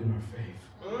powerful than our faith.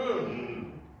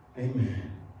 Amen.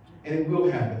 And it will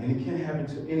happen. And it can happen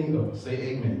to any of us. Say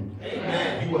amen.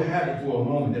 Amen. You will have it for a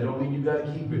moment. That don't mean you got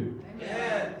to keep it.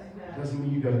 Amen. Doesn't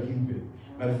mean you got to keep it.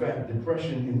 Matter of fact,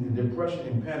 depression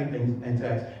and panic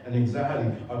attacks and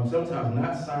anxiety are sometimes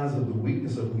not signs of the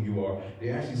weakness of who you are.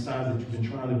 They're actually signs that you've been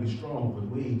trying to be strong for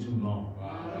way too long.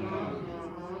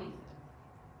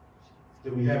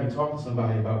 That we haven't talked to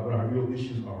somebody about what our real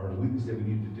issues are, the weakness that we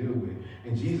need to deal with.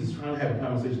 And Jesus is trying to have a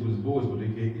conversation with his boys, but they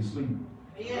can't get sleep.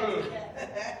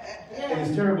 And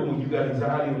it's terrible when you got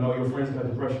anxiety and all your friends got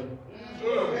depression.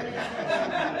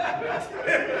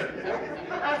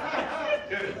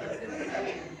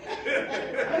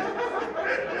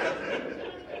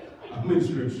 I'm in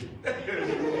scripture.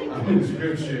 I'm in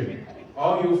scripture.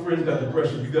 All your friends got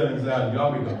depression, you got anxiety.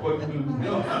 Y'all make a quick move.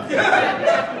 All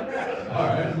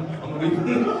right. I'm gonna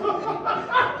leave.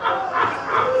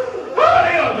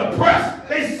 They are depressed.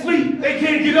 They sleep. They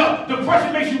can't get up.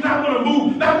 Depression makes you not want to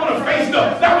move, not want to face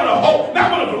stuff, not want to hope,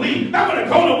 not want to believe, not want to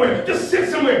go nowhere. Just sit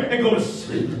somewhere and go to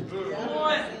sleep.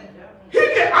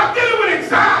 I'm dealing with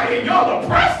anxiety and y'all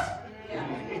depressed.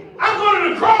 I'm going to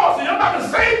the cross and I'm about to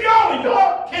save y'all and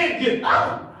y'all can't get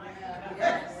out.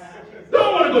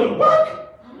 Don't want to go to work.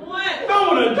 Don't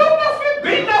want to do nothing,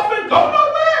 be nothing, go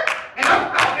nowhere.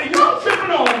 And y'all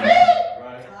tripping on me.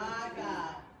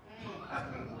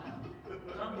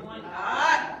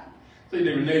 Say to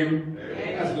your neighbor,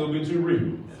 that's a little bit too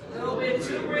real. A little bit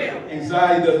too real.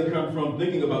 Anxiety doesn't come from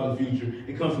thinking about the future.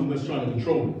 It comes from us trying to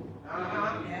control it.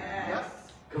 Yes.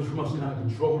 It comes from us trying to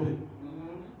control it.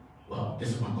 Well, this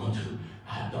is what I'm going to do.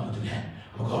 I'm going to do that.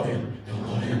 I'm gonna call them, then I'm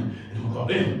gonna call them, and I'm gonna call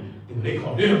them. And when they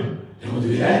call them, then I'm gonna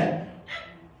do that.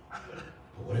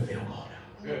 But what if they don't call them?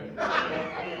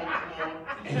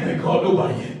 And you ain't called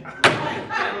nobody yet.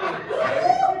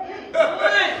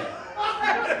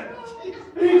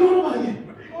 They ain't called nobody yet.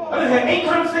 I done had 8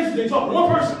 conversations, they talk to one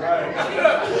person. Right.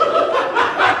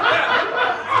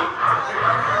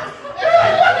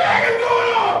 What the heck is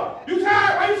going on? You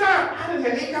tired? Why you tired? I done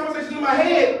had 8 conversations in my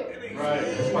head. Right.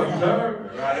 That's why you tired.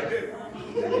 Right.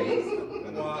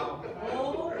 Wow.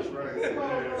 That's right.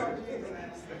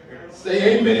 Say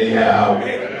amen anyhow.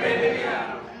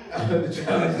 The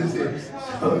challenge is this.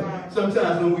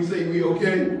 Sometimes when we say we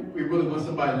okay, we really want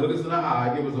somebody to look us in the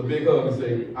eye, give us a big hug, and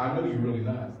say, I know you're really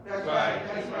not. That's right.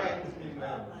 That's right.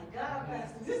 Oh my God,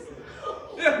 Pastor, this.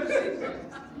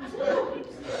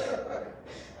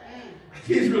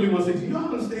 Kids really want to say, do y'all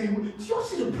understand? Do y'all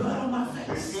see the blood on my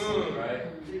face? Right.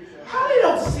 How they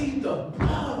don't see the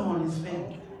blood on his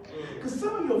face? Because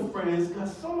some of your friends got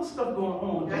so much stuff going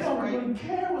on, they don't really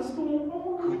care what's going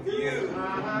on with you.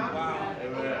 Wow.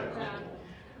 Amen.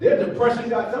 Their depression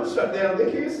got them shut down,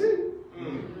 they can't see.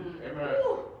 Amen.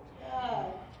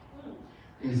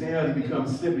 Anxiety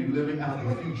becomes simply living out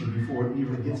the future before it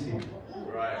even gets here.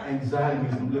 Right. Anxiety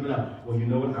means I'm living out. Well, you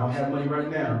know what? I don't have money right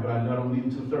now, but I know I don't leave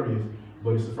until the 30th,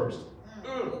 but it's the 1st.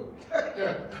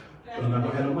 But I'm not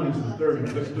going to have no money until the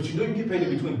 30th. But you know you get paid in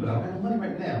between, but I don't have no money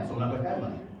right now, so I'm not going to have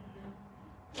money.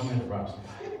 I'm going to have to rob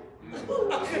somebody.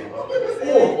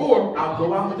 Or I'll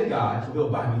go out with the guy, so he'll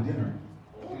buy me dinner.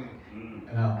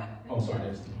 And I'm sorry,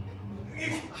 that's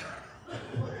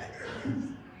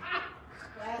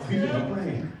I'm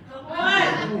playing.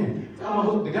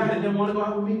 The guy that didn't want to go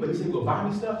out with me, but he said he will buy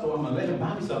me stuff, so I'm going to let him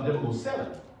buy me stuff, then we'll go sell it.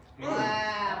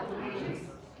 Wow.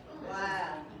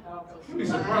 Wow. You'd be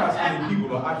surprised how many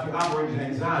people are actually operating in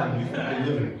anxiety before they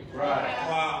live it. Right.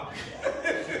 Wow.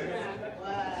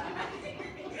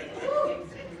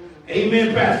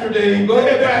 Amen, Pastor Dave. Go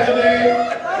ahead, Pastor Dave.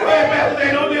 Go ahead, Pastor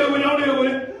Dave. Don't deal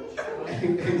with it.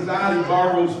 Anxiety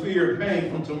borrows fear and pain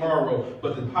from tomorrow,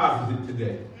 but deposits it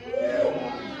today.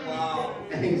 Wow.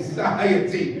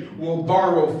 Anxiety will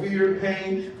borrow fear and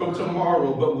pain from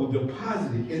tomorrow, but will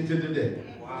deposit it into today.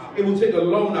 Wow. It will take a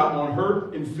loan out on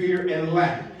hurt and fear and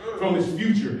lack from its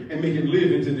future and make it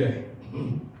live in today.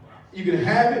 You can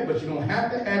have it, but you don't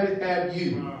have to have it have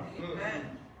you.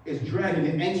 It's dragging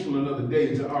the ancient from another day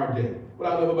into our day.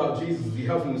 What I love about Jesus is he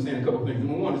helps me understand a couple of things.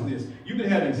 Number one is this. You can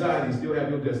have anxiety and still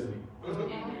have your destiny.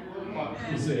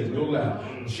 He says, no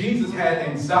loud. Jesus had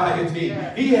anxiety.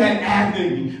 He had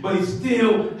agony, but he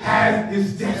still has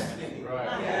his destiny.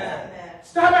 Right.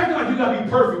 Stop acting like you got to be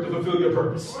perfect to fulfill your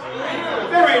purpose.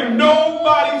 There ain't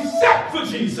nobody except for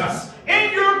Jesus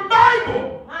in your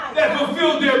Bible that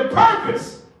fulfilled their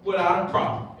purpose without a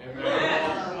problem.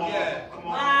 Yeah.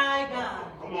 My God.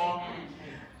 Come on.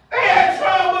 They had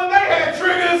trauma, they had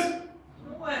triggers,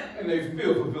 and they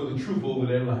still fulfill the truth over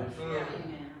their life.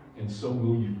 And so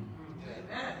will you.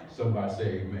 Somebody say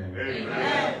amen.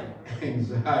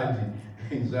 Amen.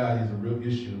 Anxiety is a real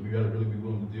issue. We got to really be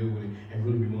willing to deal with it and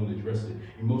really be willing to address it.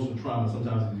 Emotional trauma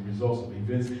sometimes is the result of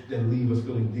events that leave us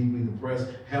feeling deeply depressed.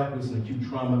 Helpless and acute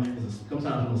trauma is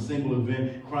sometimes from a single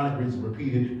event. Chronic is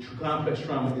repeated. Complex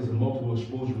trauma is a multiple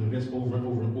exposure to events over and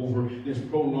over and over. There's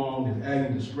prolonged, there's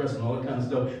agony, distress, and all that kind of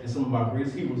stuff. And some of our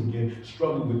greatest heroes, again,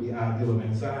 struggle with the idea of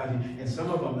anxiety. And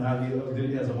some of them, the idea of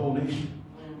it as a whole nation.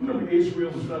 Remember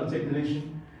Israel was trying to take the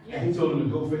nation? Yes. And he told them to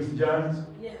go face the giants?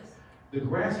 Yes. The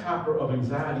grasshopper of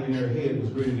anxiety in their head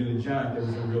was greater than the giant that was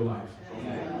in real life.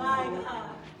 My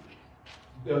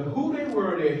God. Who they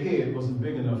were in their head wasn't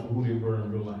big enough for who they were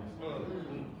in real life.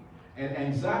 And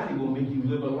anxiety will make you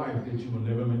live a life that you were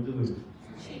never meant to live.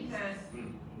 Jesus.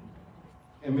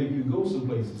 And make you go some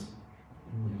places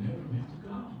you were never meant to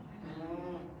go.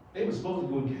 They were supposed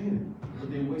to go to Canaan,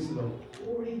 but they wasted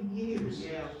 40 years.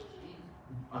 Yeah.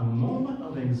 A moment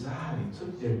of anxiety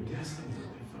took their destiny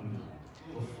away from them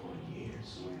for 40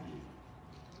 years.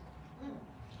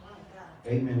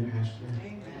 Amen, Pastor.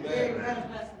 Amen.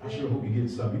 I sure hope you get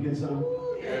some. You get some?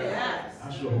 Yes.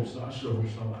 I sure hope so. I sure hope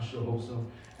so. I sure hope so.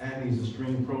 Agony is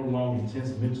extreme, prolonged, intense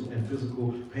mental and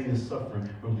physical pain and suffering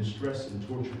from distress and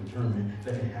torture and torment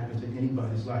that can happen to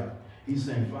anybody's life. He's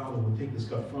saying, Father will take this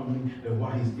cup from me, that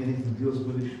while he's in it, he deals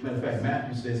with it. Matter of fact,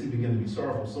 Matthew says he began to be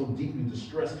sorrowful, so deeply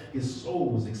distressed, his soul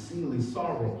was exceedingly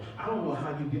sorrowful. I don't know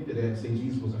how you get to that and say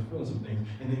Jesus wasn't feeling some things,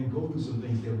 and then go through some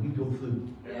things that we go through.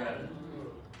 Yeah.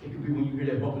 It could be when you hear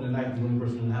that bump in the night, the only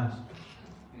person in the house.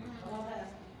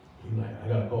 You're like, I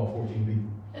got to call 14 people.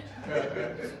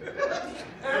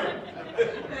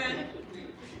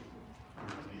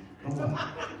 Come on.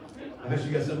 Unless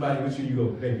you got somebody with you, you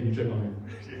go, hey, can you check on me?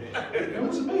 And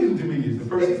what's amazing to me is the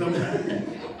person sometimes.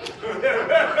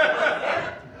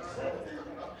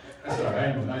 Sorry, I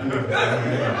know.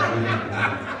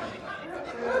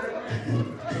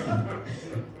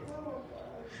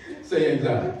 Say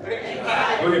anxiety.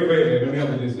 Go ahead. Let me help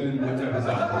you this.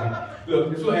 Look,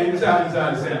 this is what anxiety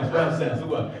sounds. So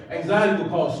what? Anxiety will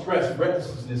cause stress,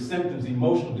 restlessness, symptoms,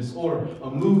 emotional disorder,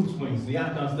 mood swings, the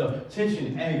kind of stuff,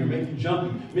 tension, anger, make you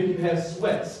jumpy, make you have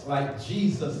sweats like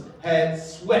Jesus had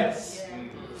sweats.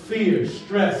 Fear,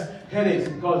 stress, headaches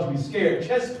can cause you to be scared,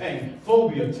 chest pain,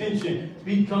 phobia, tension,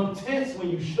 become tense when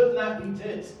you should not be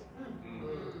tense.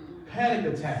 Panic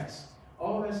attacks.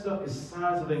 All that stuff is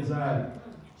signs of anxiety.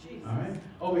 All right?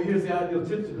 Over here's the ideal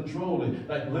tips to control it,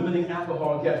 like limiting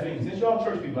alcohol and caffeine. Since y'all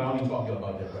church people, I don't even talk to y'all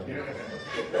about that right now.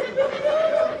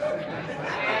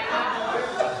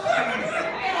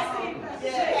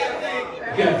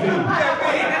 Caffeine.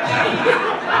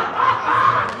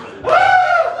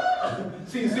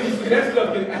 see, that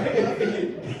stuff can...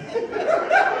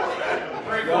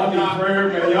 Y'all need prayer,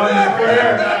 man. Y'all need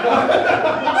prayer.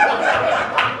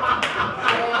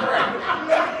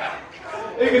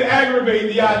 It can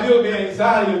aggravate the idea of the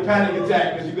anxiety and panic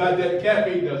attack because you got that.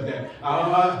 Caffeine does that.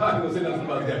 I'm not going to say nothing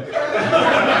about that.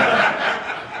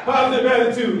 Positive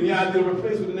attitude, the idea of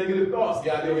replace with the negative thoughts,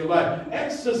 the idea of your life.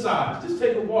 Exercise, just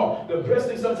take a walk. The best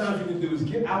thing sometimes you can do is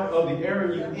get out of the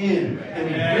area you're in and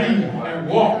breathe and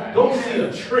walk. Go see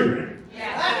a tree.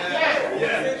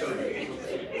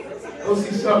 Go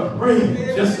see something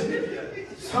breathe. Just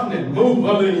something that moves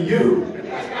other than you.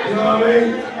 You know what I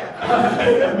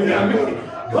mean?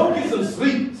 Go get some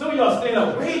sleep. Some of y'all staying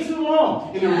up way too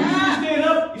long. And the reason you staying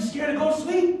up, you're scared to go to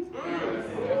sleep.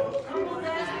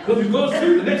 Because if you go to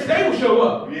sleep, the next day will show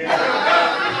up. And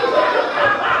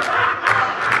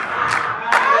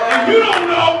you don't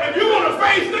know if you're going to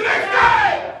face the next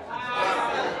day.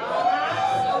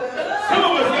 Some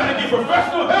of us got to get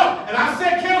professional help. And I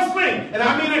said counseling. And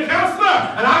I mean a counselor.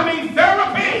 And I mean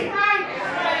therapy.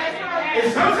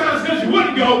 And sometimes because you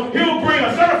wouldn't go, he'll bring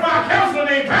a certified counselor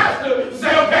named Pastor to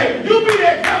say, okay, you be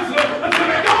that counselor until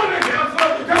they go to the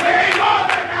counselor because they ain't going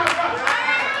to that counselor.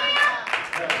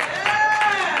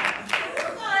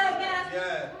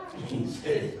 He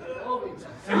said,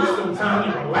 take some time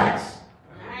to relax.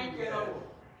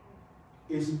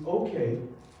 It's okay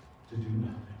to do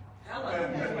nothing.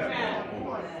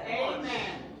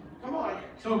 Amen. Come on.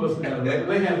 Some of us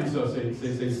lay hands on themselves,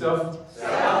 say self. I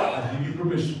give you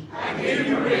permission. I give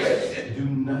you permission. To do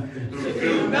nothing. To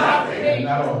do nothing.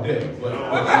 Not all day. But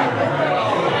all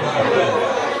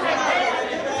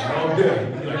day.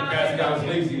 You're like, Pastor God was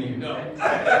lazy and you know.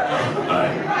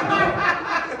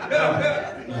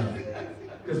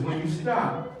 Because when you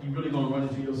stop, you're really going to run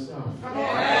into yourself. Come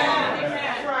on.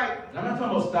 That's right. I'm not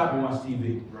talking about stop and watch TV.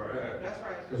 That's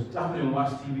right. Because stopping and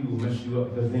watch TV will mess you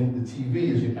up because then the TV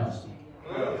is your counselor.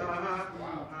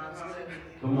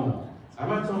 Come on. I'm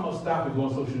not talking about stop and go on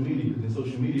social media because then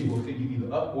social media will take you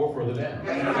either up or further down.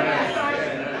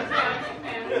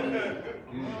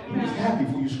 You just happy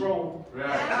before you scroll. All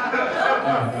right.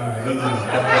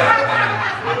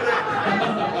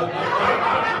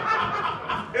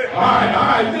 All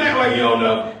right. You can act like you don't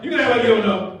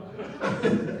know.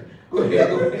 Go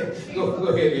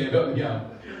ahead, help me out.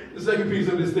 The second piece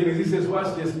of this thing is he says,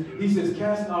 watch this. He says,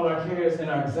 casting all our cares and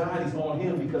our anxieties on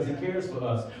him because he cares for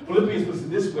us. Philippians puts it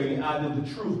this way, the idea of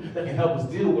the truth that can help us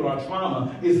deal with our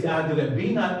trauma is the idea that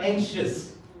be not anxious.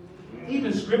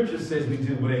 Even scripture says we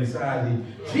deal with anxiety.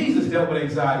 Jesus dealt with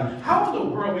anxiety. How in the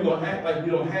world are we going to act like we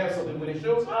don't have something when it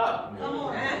shows up? Come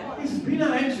on. He says, be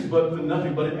not anxious but for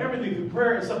nothing, but in everything through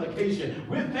prayer and supplication,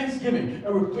 with thanksgiving,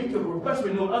 and request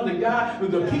renewed unto God,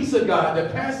 with the peace of God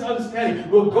that passes understanding,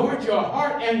 will guard your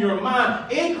heart and your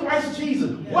mind in Christ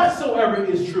Jesus. Whatsoever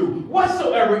is true,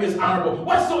 whatsoever is honorable,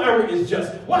 whatsoever is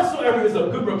just, whatsoever is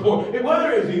of good report, and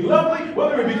whether it be lovely,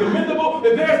 whether it be commendable,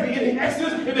 if there be any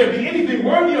excellence, if there be anything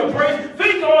worthy of praise,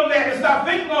 think on that and stop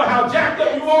thinking on how jacked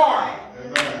up you are.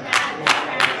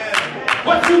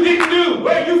 What you didn't do,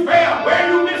 where you failed, where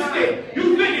you missed it.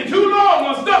 You thinking too long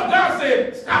on stuff God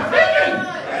said, stop thinking.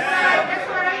 That's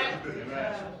right.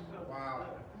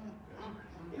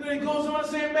 You know, it goes on to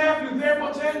say in Matthew,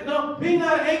 therefore, no, be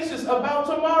not anxious about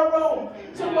tomorrow.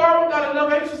 Tomorrow got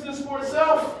enough anxiousness for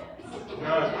itself.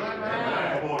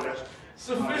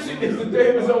 Sufficient is the day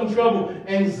of his own trouble.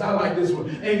 And I like this one.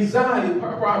 Anxiety,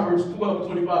 Proverbs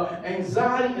 12:25.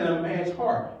 Anxiety in a man's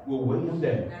heart will weigh him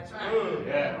down. That's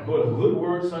right. But a good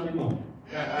word Sunday morning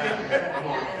will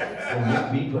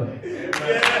make me glad.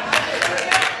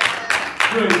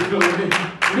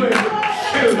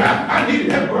 Shoot, I needed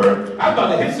that word. I'm about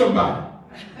to hit somebody.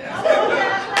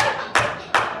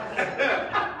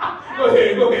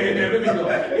 ahead. Let me go.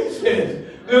 He says,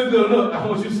 look, I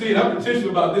want you to see it. I'm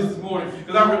intentional about this morning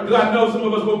because I know some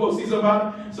of us will go see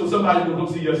somebody, so somebody will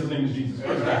go see us. His name is Jesus.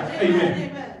 Praise God.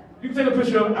 Amen. You can take a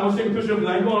picture of it. I want to take a picture of it.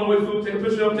 I ain't going away with food. Take a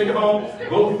picture of it, take it home.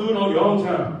 Go through it on your own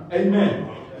time. Amen.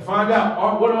 Find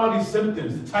out what are all these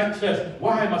symptoms, the tight chest.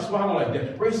 Why am I swallowing like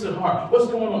that? Racing heart. What's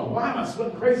going on? Why am I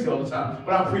sweating crazy all the time?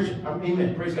 But I'm preaching.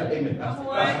 Amen. Praise God. Amen. I'm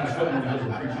sweating because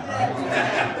I'm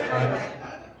preaching.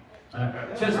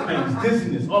 Chest pains,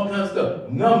 dizziness, all kinds of stuff.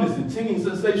 Numbness and tingling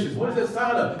sensations. What is that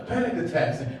sign of? Panic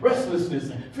attacks and restlessness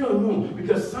and feeling gloom.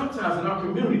 Because sometimes in our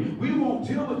community, we won't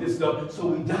deal with this stuff, so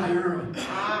we die early. Good.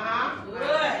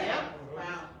 Yep.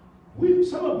 Wow.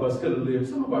 Some of us could have lived,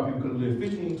 some of our people could have lived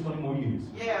 15, 20 more years.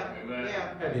 Yeah.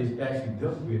 Yeah. Had they actually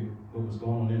dealt with what was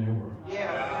going on in their world.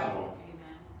 Yeah.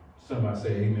 Somebody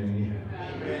say amen.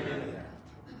 Amen.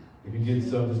 If you get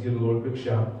something, just give the Lord a quick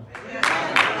shout.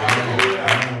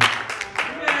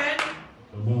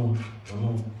 Come on.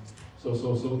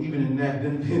 So even in that,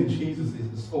 then Jesus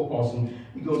is so awesome.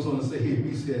 He goes on to say here,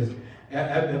 he says,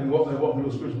 after we walk through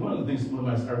those scriptures, one of the things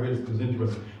I read is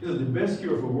interesting. Is the best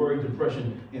cure for worry,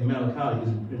 depression, and melancholy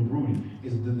and brooding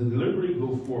is to deliberately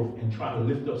go forth and try to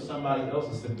lift up somebody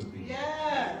else's sympathy.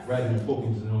 Yes. Rather than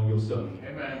focusing on yourself.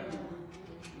 Amen.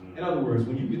 In other words,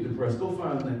 when you get depressed, go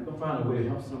find a way to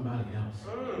help somebody else.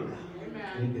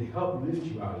 And it can help lift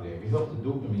you out of there. It helps the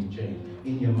dopamine change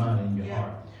in your mind and your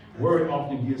heart. Worry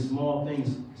often gives small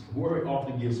things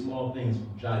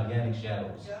gigantic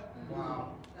shadows. Yep.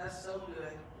 Wow. That's so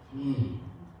good.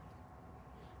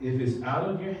 If it's out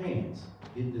of your hands,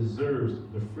 it deserves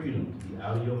the freedom to be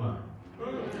out of your mind.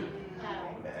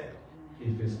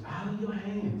 If it's out of your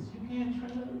hands, you can't try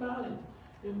nothing about it.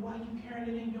 Then why you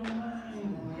carrying it in your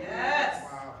mind? Yes.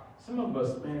 Wow. Some of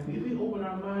us, man, if we open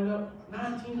our mind up,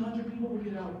 1,900 people will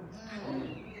get out.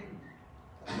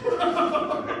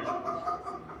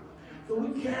 So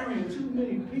we're carrying too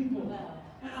many people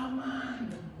in our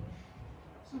mind.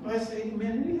 Somebody say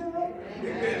amen.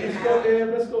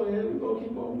 Let's go ahead. We're going to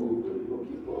keep on moving.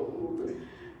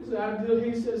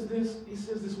 He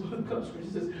says this one comes from. He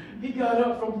says, he got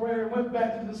up from prayer and went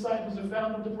back to the disciples and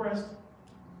found them depressed.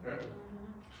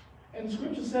 And the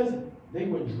scripture says they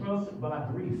were drugged by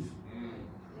grief.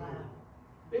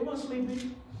 They weren't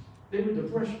sleepy. They were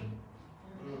depression.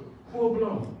 Full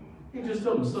blown. He just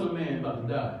told them, son of man about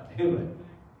to die. He was like,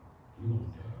 you gonna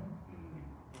die?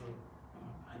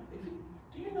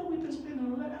 Do you know we just been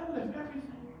on that? I left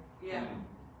everything. Yeah.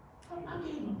 I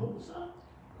gave my boats up.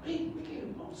 We gave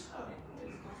the boats up.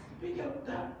 We got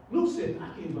that. Luke said, I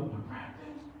gave up my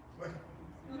practice.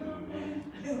 You know, man.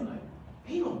 He was like,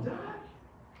 he gonna die?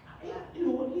 Yeah, you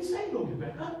know what? He said he gonna get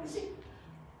back up. You see?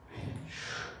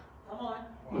 Come on.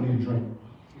 I'm gonna need a drink.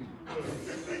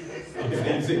 They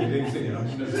didn't say it. I'm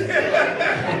just messing.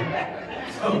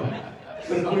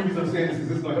 So the only reason I'm saying this is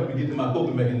this is going to help me get to my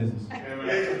coping mechanisms.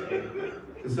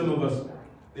 Because some of us,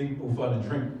 they go find a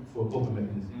drink for a coping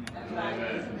mechanism.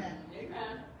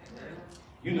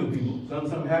 You know people.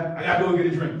 Something happens, I gotta go get a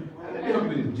drink. Let me help you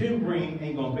with this. Jim Green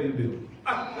ain't gonna pay the bill.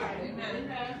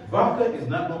 Vodka is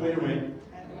not gonna pay the rent.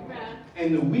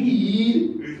 And the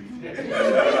weed, I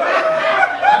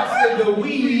said the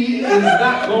weed is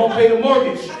not gonna pay the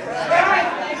mortgage.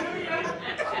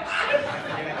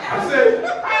 I said,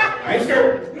 I ain't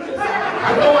scared.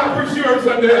 I know I'm pretty sure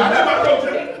Sunday. I know my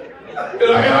culture.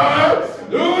 They're like,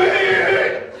 do it.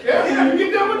 Yeah, you get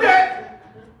done with that.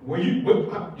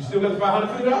 You still got the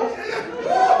 $550?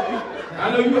 I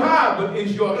know you high, but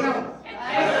it's your account.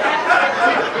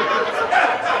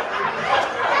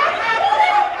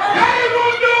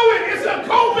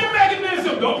 Coping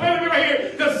mechanism. Don't pay me right here,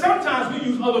 because sometimes we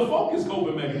use other focus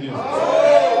coping mechanisms. You know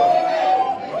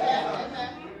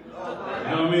what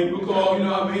I mean? We call, you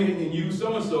know what I mean, and use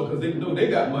so and so because they know they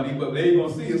got money, but they ain't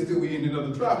gonna see us till we end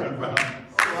another traffic round.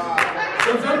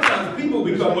 So sometimes people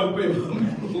become unfaithful.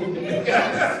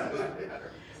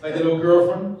 Like that old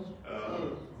girlfriend,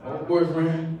 old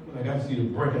boyfriend. Like I just need a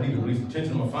break. I need to release the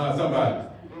tension. I'm gonna find somebody.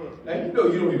 Like you know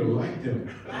you don't even like them.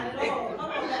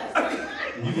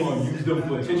 You're going to use them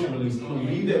for attention release. I'm going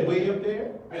to leave that way up there.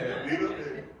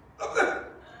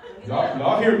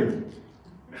 Y'all hear me.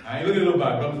 I ain't looking at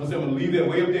nobody, but I'm going to leave that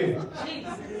way up there.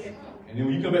 And then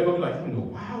when you come back up, you're like, you know,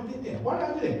 why I did that? Why did I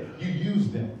do that? You use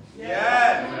them.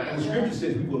 Yeah. And the scripture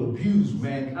says we will abuse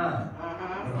mankind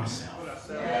and ourselves.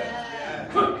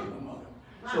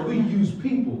 So we use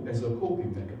people as a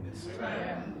coping mechanism.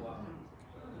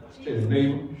 Say the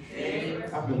neighbor.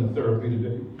 I've been to therapy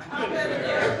today.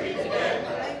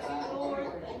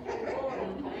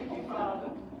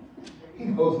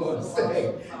 He goes on to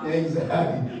say,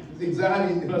 anxiety,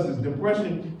 listen,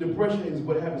 depression is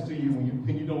what happens to you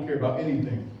when you don't care about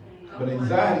anything. But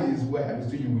anxiety is what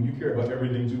happens to you when you care about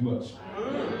everything too much.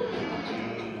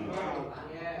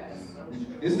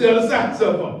 It's the other sides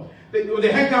of them.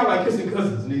 They hang out like kissing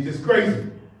cousins, and they're just crazy.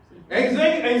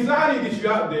 Anxiety gets you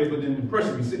out there, but then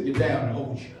depression be sitting you down and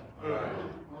hold you.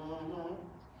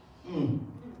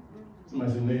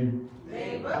 Somebody say,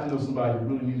 neighbor. I know somebody who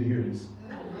really need to hear this.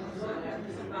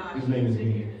 His name is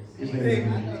me. His name is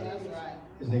me.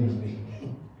 His name is me.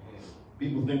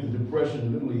 People think that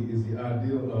depression literally is the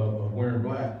ideal of wearing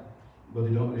black, but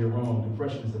they're wrong.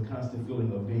 Depression is a constant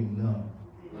feeling of being numb.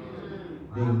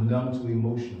 Being numb to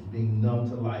emotions, being numb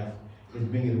to life. It's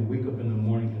being able to wake up in the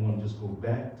morning and want to just go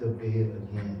back to bed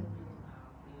again.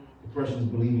 Depression is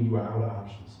believing you are out of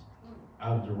options,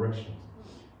 out of directions.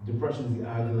 Depression is the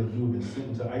idea that you have been sent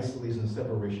into isolation and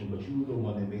separation, but you were the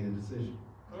one that made a decision.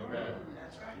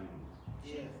 That's right.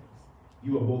 Yes.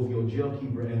 You are both your jail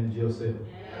keeper and the jail cell.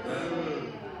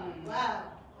 Wow.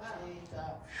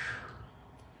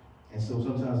 And so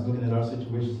sometimes looking at our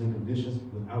situations and conditions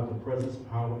without the presence,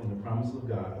 power, and the promises of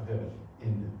God of heaven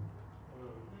in them.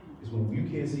 It's when you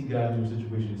can't see God in your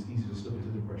situation, it's easy to slip into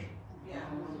depression. Yeah.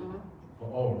 For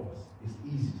all of us, it's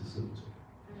easy to slip into.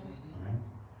 All right?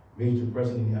 Major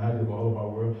depression in the idea of all of our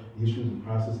world, the issues and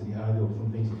process in the idea of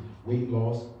some things, weight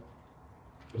loss,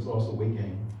 but it's also weight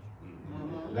gain.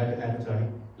 Lack of appetite,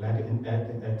 lack of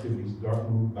activities, dark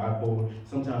mood, bipolar.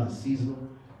 Sometimes it's seasonal.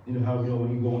 You know how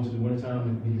when you go into the wintertime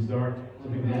and it's dark,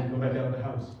 some people don't come back out of the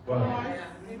house. Why?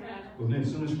 But then as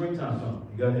soon as springtime comes,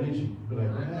 you got energy. You're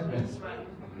like, what happened?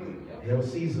 That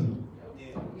was seasonal.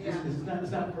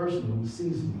 It's not personal, it's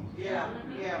seasonal.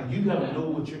 And you gotta know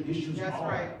what your issues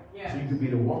are. So you can be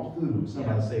able to walk through them.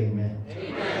 Somebody say amen.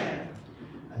 Amen.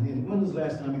 And then when was the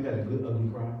last time you had a good ugly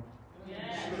cry?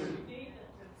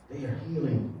 They are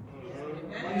healing.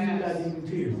 Why do you got even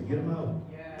tears? To get them out.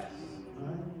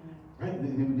 Right? And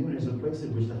then there's a place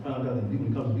in which I found out that when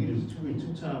it comes to leaders,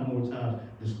 two times more times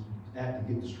just act to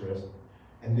get distressed,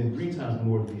 and then 3 times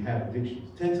more to have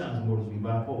addictions, 10 times more to be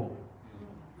bipolar.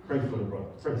 Pray for the brother.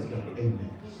 Praise God.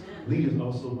 Amen. Leaders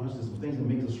also, watch this, the things that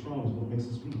make us strong is what makes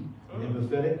us weak. You're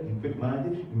empathetic, you're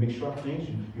quick-minded, you make sharp things,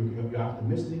 you're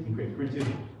optimistic, you create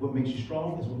creativity. What makes you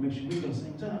strong is what makes you weak at the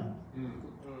same time.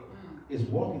 It's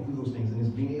walking through those things, and it's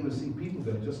being able to see people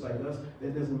that are just like us.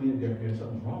 That doesn't mean that there's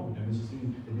something wrong with them. It's just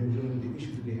that they're dealing with the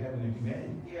issues that they have in their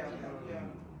humanity.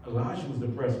 Elijah was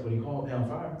depressed, but he called down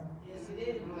fire. Yes, he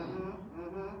did.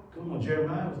 Come on,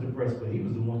 Jeremiah was depressed, but he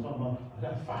was the one talking about, I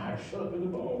got fire, shut up in the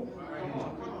bone.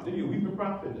 Then you weep the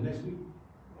prophet the next week.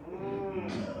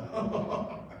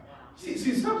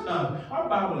 See, sometimes our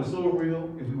Bible is so real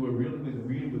if we were really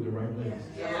reading with the right lens.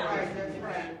 That's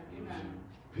right.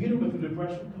 Peter went through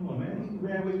depression. Come on, man. He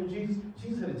ran away from Jesus.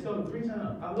 Jesus had to tell him 3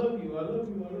 times, I love you, I love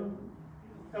you, I love you.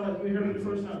 How like you heard it the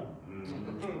first time?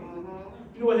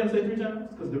 You know what he had to say 3 times?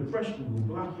 Because depression will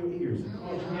block your ears and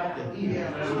cause you not to hear.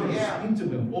 So you speak to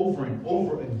them over and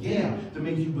over again to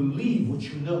make you believe what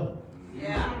you know.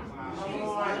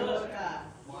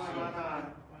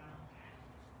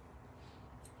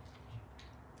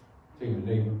 Tell your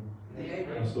neighbor,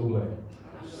 I'm so glad.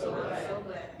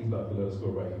 He's about to let us go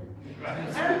right here. Go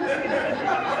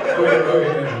ahead.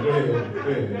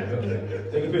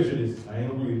 Take a picture of this. I ain't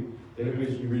gonna read it. Take a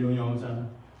picture. You read it on your own time.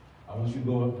 I want you to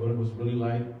go up what it was really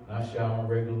like, not showering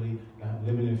regularly, not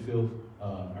living in filth,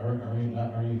 not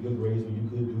earning good grades when you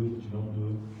could do it, but you don't do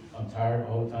it. I'm tired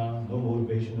all the time, no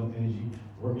motivation, no energy,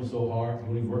 working so hard, you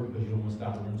only work because you don't want to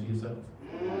stop and run to yourself.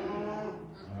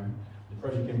 All right?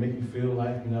 Depression can make you feel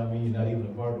like, you know what I mean, you're not even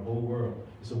a part of the whole world.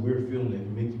 It's a weird feeling that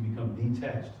can make you become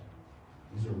detached.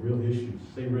 These are real issues.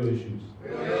 Say real issues.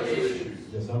 Real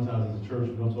issues. That sometimes as a church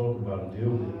we don't talk about and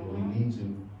deal with it, but we need to.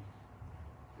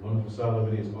 The wonderful side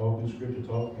of it is all through scripture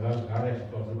talk. God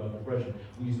actually talks about depression.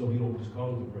 We don't just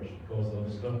call it depression because of other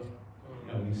stuff.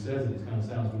 And when he says it, it kind of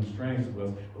sounds really strange to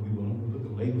us, but we don't put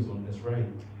the labels on it. That's right.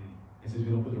 And since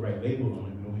we don't put the right label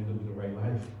on it, we don't end up with the right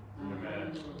life.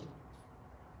 Amen.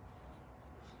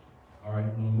 All right,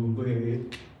 I'm going to go ahead,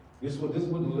 Ed. This is what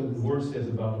the word says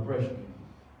about depression.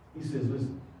 He says,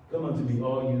 listen, come unto me,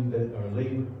 all you that are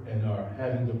labor and are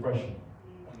having depression.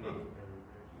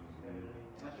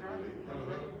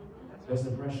 That's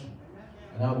depression.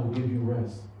 And I will give you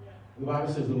rest. The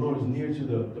Bible says the Lord is near to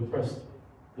the depressed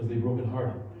because they're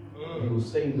brokenhearted. He will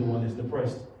save the one that's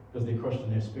depressed because they're crushed in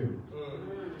their spirit.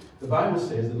 The Bible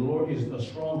says that the Lord is a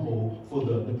stronghold for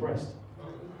the depressed,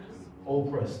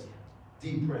 oppressed,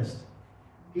 depressed.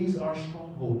 He's our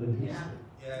stronghold against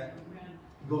it.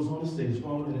 He goes on to say,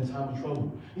 stronger in a time of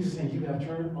trouble. He's saying, you have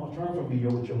turned from me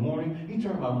with your mourning. He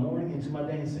turned my mourning into my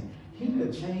dancing. He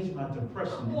could change my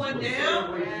depression into a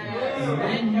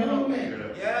celebration.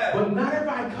 But not if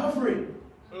I cover it.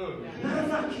 Not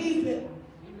if I keep it.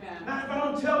 Not if I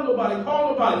don't tell nobody,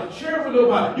 call nobody, share it with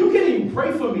nobody. You can't even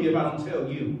pray for me if I don't tell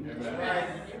you.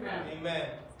 Amen.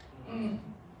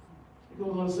 He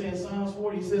goes on to say in Psalms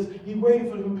 40, he says, he waited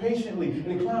for him patiently,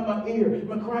 and he climbed my ear,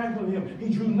 my crying for him. He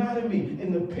drew nigh to me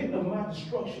in the pit of my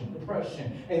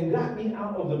depression, and got me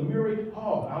out of the myriad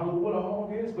hog. I don't know what a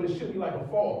hog is, but it should be like a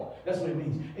fog. That's what it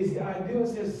means. It's the idea. It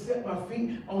says, set my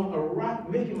feet on a rock,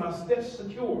 making my steps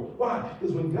secure. Why?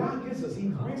 Because when God gets us, he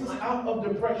brings us out of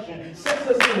depression, sets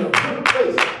us in a good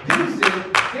place. Then he says,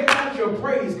 get out your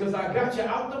praise, because I got you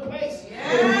out the place.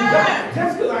 Yeah.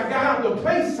 Just because I got out the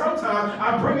place, sometimes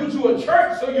I bring you to a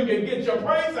church so you can get your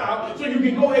praise out, so you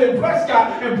can go ahead and bless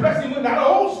God and bless him with not an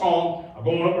old song. I'm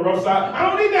going up the rough side. I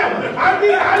don't need that one. I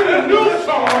need a new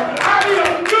song. I need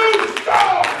a new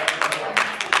song.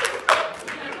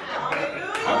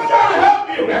 I'm trying to help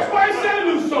you. That's why I said a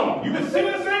new song. You've been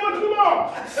singing the same one too long.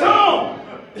 Song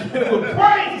with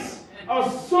praise. A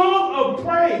song of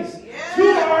praise to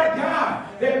our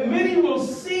God, that many will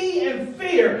see and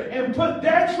fear and put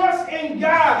their trust in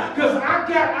God, because I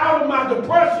got out of my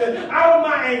depression, out of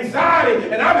my anxiety,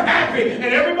 and I'm happy. And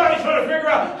everybody's trying to figure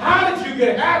out, how did you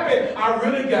get happy? I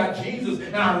really got Jesus,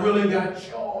 and I really got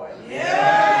joy.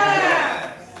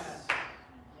 Yes!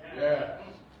 Yeah.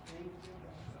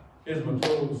 Here's my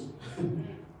close.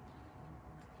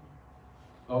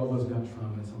 All of us got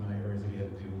trauma in some areas that we had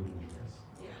to deal with.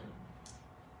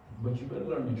 But you better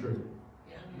learn your trigger.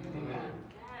 You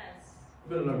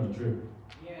better learn your trigger.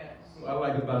 What I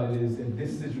like about it is that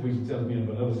this situation tells me of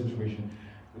another situation.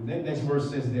 The next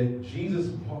verse says that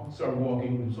Jesus started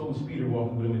walking, and so was Peter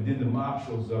walking with him, and then the mob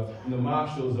shows up. And the mob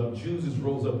shows up, Judas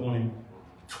rolls up on him.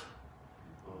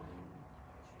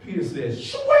 Peter says,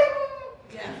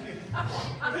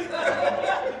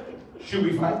 should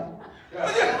we fight?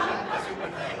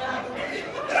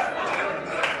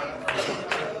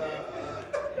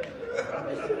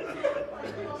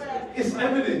 It's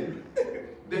evident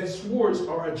that swords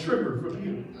are a trigger for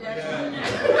Peter.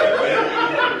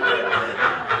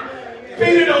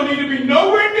 Peter don't need to be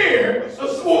nowhere near a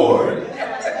sword.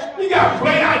 He got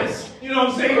playitis, you know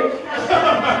what I'm saying?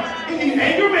 He needs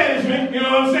anger management, you know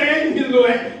what I'm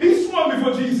saying? He swung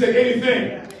before Jesus said anything.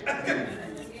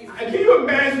 Can you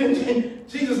imagine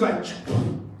Jesus like,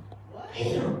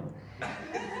 Peter,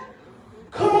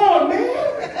 come on, man.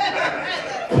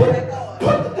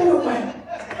 Put the thing away.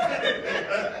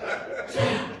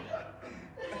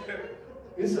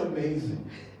 It's amazing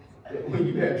that when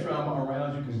you have trauma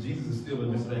around you, because Jesus is still in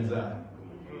the midst of anxiety,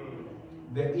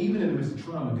 that even in the midst of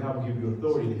trauma, God will give you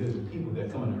authority to heal the people that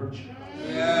come and hurt you.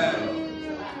 Yes.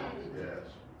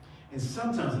 And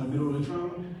sometimes in the middle of the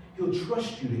trauma, he'll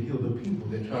trust you to heal the people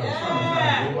that try to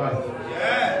traumatize your life.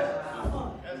 Yes.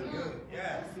 That's good.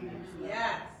 Yes.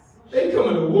 Yes. They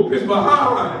coming to whoop his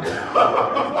behind.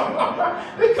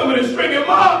 They coming to string him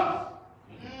up.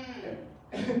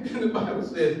 And the Bible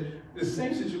says, the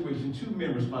same situation, two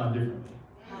men respond differently.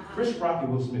 Chris Rock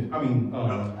and Will Smith.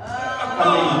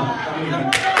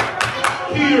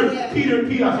 Peter and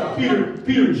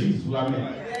Jesus. I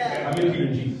mean Peter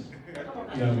and Jesus.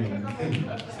 You know what I mean?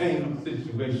 Same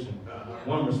situation.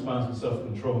 One responds with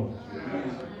self-control.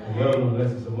 And the other one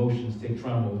lets his emotions take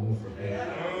trauma over from there.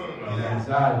 And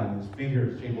anxiety and his fear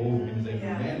take over, and his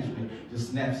anger management just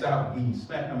snaps out. He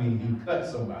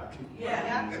cuts somebody.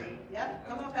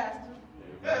 Come on, Pastor.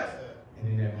 And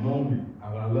in that moment,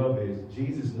 what I love is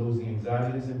Jesus knows the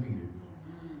anxiety that's in Peter.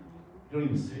 He don't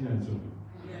even say nothing to him.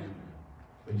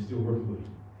 But he's still working with him.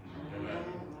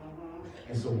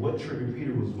 And so what triggered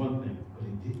Peter was one thing, but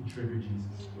it didn't trigger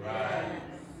Jesus. Right.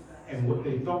 And what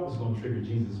they thought was going to trigger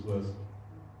Jesus was,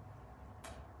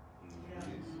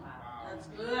 That's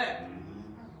good.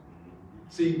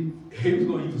 see, he was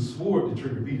going to use a sword to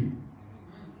trigger Peter.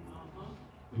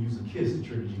 He used a kiss to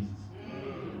trigger Jesus.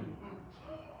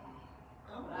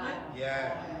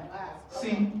 Yeah.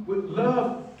 See, with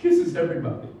love, kisses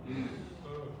everybody.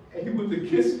 And he put the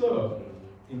kiss love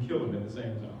and kill him at the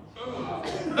same time.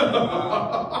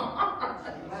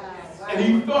 And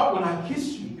he thought when I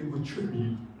kiss you, it would trigger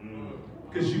you.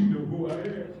 Because you know who I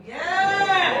am.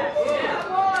 Yeah.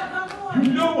 Come on.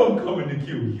 You know I'm coming to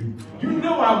kill you. You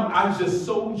know I just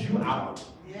sold you out.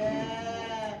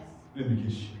 Yes. Let me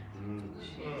kiss you.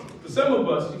 For some of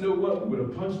us, you know what? We would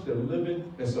have punched the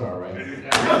living. That's all right.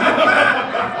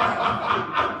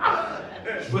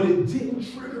 But it didn't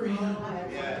trigger him.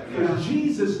 Because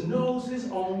Jesus knows his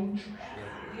own trap.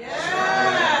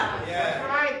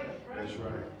 Yeah.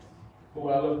 But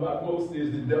what I love about most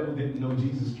is the devil didn't know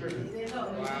Jesus' trigger.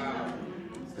 Wow.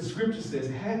 The scripture says,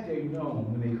 had they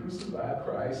known when they crucified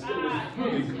Christ, it was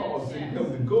really causing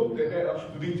him to go to hell.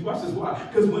 Watch this, why?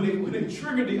 Because when they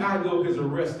triggered the idea of his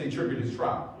arrest, they triggered his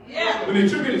trial. Yeah. When they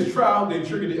triggered his trial, they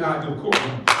triggered the idea of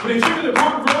courtroom. When they triggered the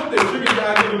courtroom, they triggered the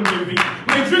idea of him being beaten.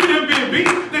 When they triggered him being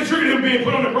beaten, they triggered him being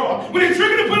put on the cross. When they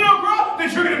triggered him put on the cross, they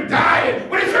triggered him dying.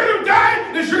 When they triggered him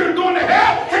dying, they triggered him going to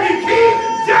hell, taking keys,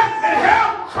 death, and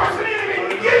hell, crushing the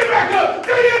enemy, and getting back up.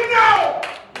 They didn't know.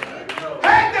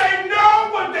 Had they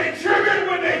known what they triggered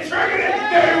when they triggered it,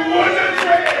 they wouldn't have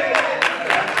triggered it.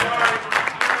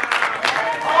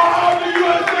 Oh, do you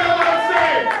understand what I'm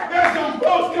saying? There's some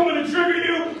folks coming to trigger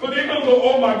you, but they're going to go,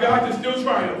 oh my God, you're still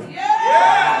trying.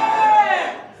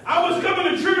 Yeah. I was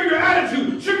coming to trigger your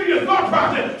attitude, trigger your thought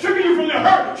process, trigger you from the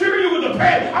hurt, trigger you with the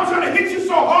pain. I was trying to hit you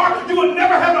so hard, you would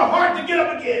never have the heart to get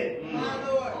up again.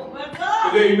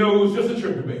 But there you know, it was just a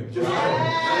trigger, baby. Just a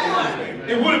trigger.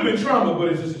 It would have been trauma, but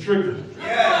it's just a trigger.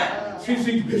 Yeah.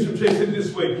 See, Bishop J said it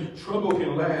this way: trouble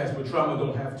can last, but trauma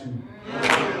don't have to.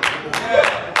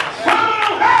 Yeah. Trauma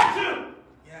don't have to.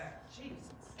 Yeah.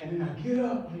 Jesus. And then I get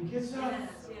up, and he gets up.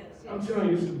 I'm telling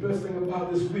you, it's the best thing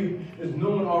about this week is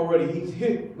knowing already he's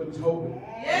hit, but he's holding.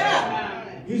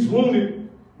 Yeah. He's wounded,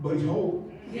 but he's whole.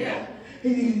 Yeah.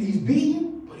 He's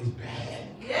beaten, but he's bad.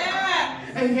 Yeah.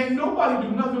 And he had nobody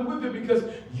do nothing with it because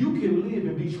you can live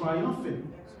and be triumphant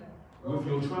with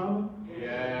your trauma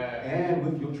and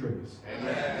with your triggers.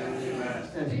 Amen.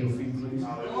 Stand to your feet, please.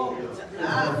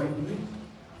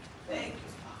 Thank you.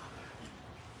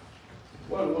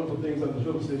 One of the wonderful things of the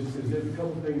Bible says there's a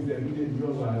couple of things that we didn't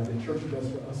realize that church does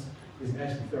for us is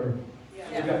actually therapy.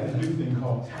 We got this new thing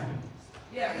called tapping.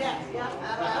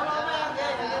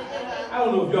 I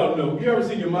don't know if y'all know. You ever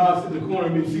seen your mom sit in the corner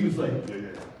and she was like,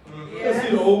 let's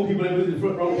see the old people that was in the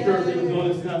front row of the church, they was doing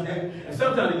this kind of thing. And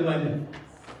sometimes they like that.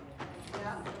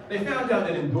 They found out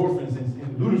that endorphins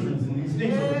and lutherans and these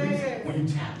things are released when you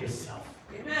tap yourself.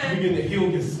 You begin to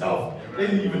heal yourself. They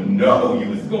didn't even know you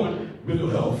was going mental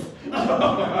health.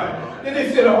 Then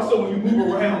they said also when you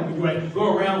move around, when you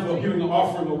go around for hearing the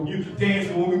offering or you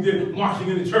dancing when we did marching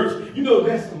in the church, you know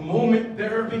that's moment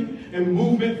therapy and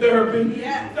movement therapy.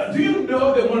 Yes. Now, do you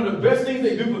know that one of the best things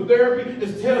they do for therapy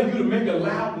is tell you to make a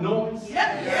loud noise?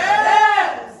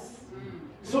 Yes.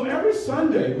 So every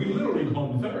Sunday we literally go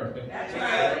to therapy. That's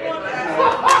right.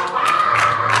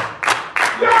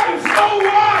 God is so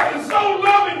wise and so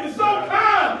loving and so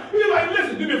kind. He's like,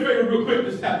 listen, do me a favor real quick.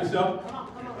 Just tap yourself.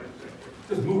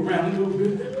 Just move around a little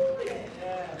bit.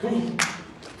 Come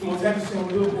on, tap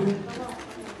yourself a little bit.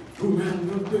 Move around a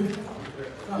little bit.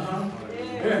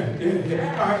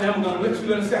 Yeah. All right, now I'm going to let you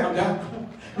let a sound out.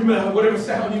 You know, whatever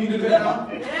sound you need to let out.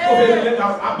 Go ahead and let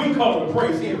out. We call it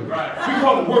praise here. Right. We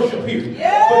call it worship here.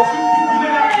 Yeah. But you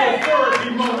let out your therapy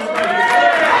moment right here.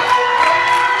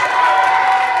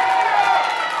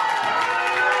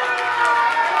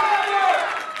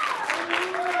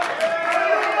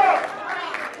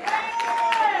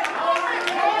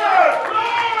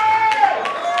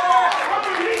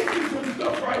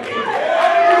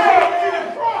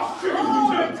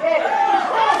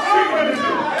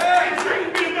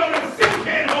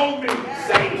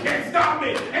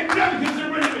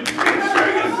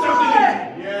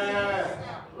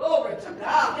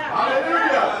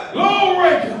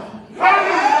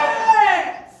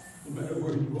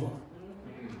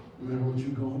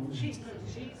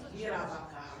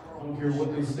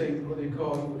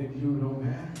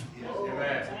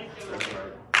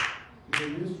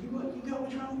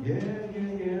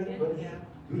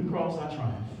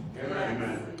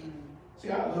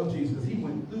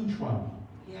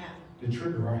 To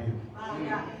trigger our healing.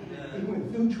 He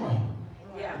went through trauma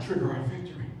to trigger our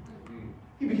victory.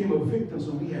 He became a victim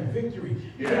so we had victory.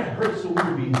 He got hurt so we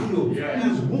could be healed. He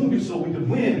was wounded so we could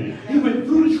win. He went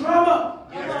through the trauma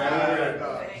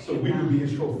so we could be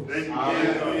his trophy.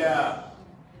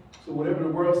 So whatever the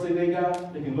world say they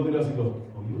got, they can look at us and go,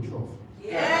 oh, you're a trophy.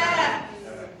 Yeah.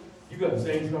 You got the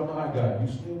same trauma I got. You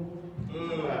still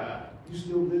winning? You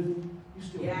still living? You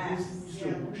still listening? You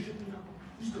still worshiping?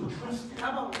 You still trust?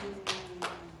 Come on.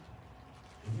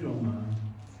 If you don't mind,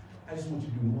 I just want you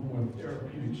to do one more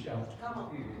therapeutic shout. Come on.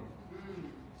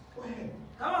 Go ahead.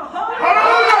 Come on.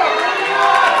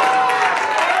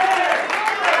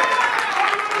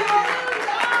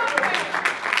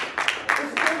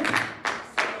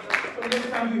 So next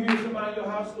time you hear somebody in your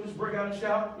house, just break out and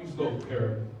shout, you just go,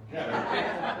 therapy.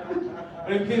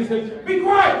 And the kids say, be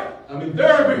quiet. I'm in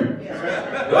therapy.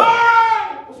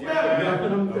 Lord! What's the matter?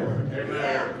 I'm in therapy.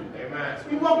 Amen. So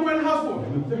you walk around the house for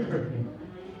I'm in therapy.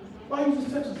 Why you just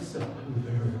touching yourself? I'm in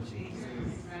therapy.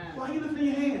 Why you lifting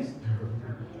your hands? Therapy.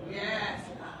 Yes.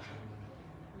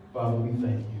 Father, we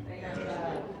thank you.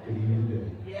 Good evening today.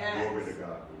 Yes. Glory to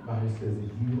God. The Bible says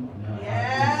that you are not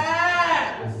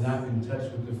Yes. has not been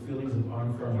touched with the feelings of our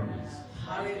infirmities.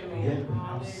 Hallelujah. Yet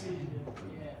without sin.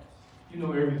 You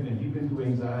know everything. You've been through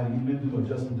anxiety. You've been through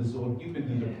adjustment disorder. You've been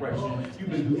through depression. You've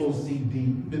been through OCD.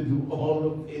 You've been through all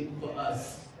of it for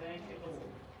us.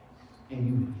 And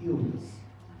you healed us.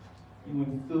 You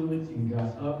went through it, you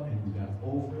got up, and you got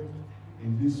over it.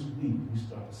 And this week, we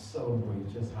start to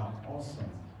celebrate just how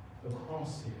awesome the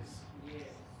cross is.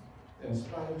 That in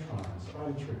spite of trying, in spite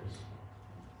of tricks,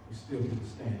 we still get to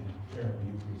stand and carry the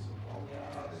increase of all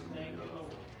God.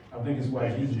 I think it's why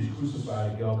Jesus was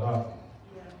crucified at Golgotha.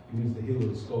 He means the heel of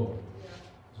the skull.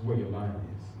 It's where your mind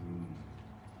is.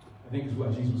 I think it's why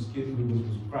Jesus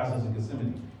was processing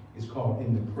Gethsemane. It's called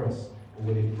in the press, or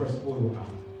where they press oil out.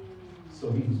 So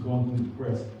he was going through the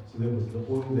press. So there was the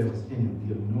oil that was in him,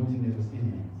 the anointing that was in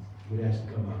him would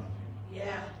actually come out.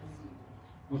 Yeah.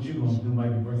 What you going to do might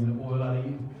be bringing the oil out of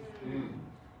you.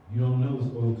 You don't know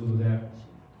it's oil till it happens.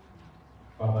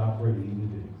 Father, I pray that even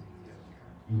today,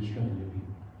 you would strengthen your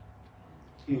people.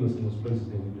 Heal us in those places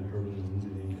that we've been hurt and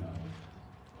wounded in, God.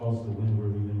 Cause the wind where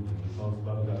we've been, cause,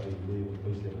 Father God, that we live in a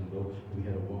place that we go, that we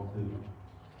had to walk through.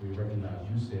 We recognize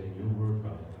you said in your word,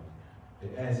 Father God,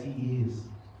 that as he is,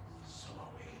 so are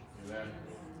we. Amen.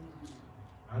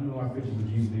 I know our picture with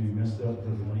Jesus may be messed up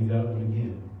because when he got up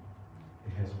again,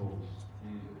 it has holes.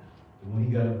 And when he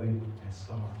got up, it has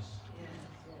stars.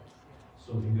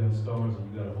 So if you got stars and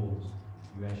you got holes,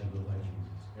 you actually look like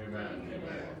Jesus. Amen.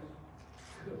 Amen.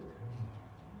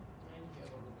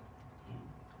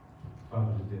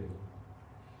 Father, today,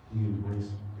 we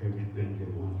embrace everything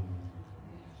that we need.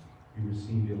 We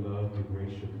receive your love, your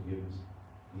grace, your forgiveness.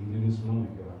 Even in this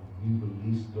moment, God, we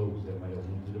release those that might have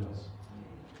wounded us,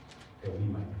 that we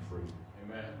might be free.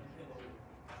 Amen.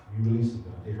 You release them,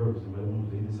 God. They hurt us.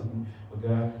 They did something. But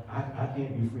God, I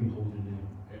can't be free holding them.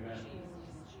 Amen.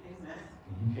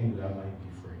 And you came that I might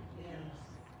be free. Yes.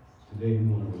 Today, we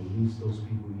want to release those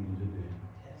people even today.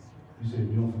 Yes. You said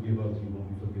if you don't forgive others, you won't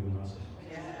be forgiven ourselves.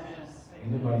 Yes.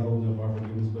 Ain't nobody holding up our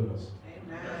forgiveness but us.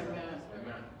 Amen.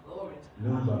 Amen. Glory.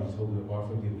 Nobody's holding up our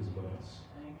forgiveness but us.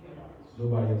 Thank you.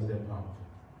 Nobody else that powerful.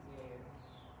 Yes.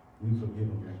 We forgive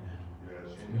them right now.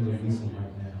 Yes. We release them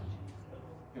right now.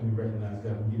 And we recognize,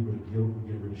 God, we get rid of guilt, we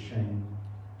get rid of shame.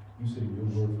 You said in your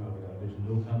word, Father God, there's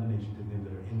no condemnation to them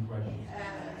that are in Christ Jesus.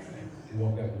 Yes. We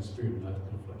walk out in the spirit and not in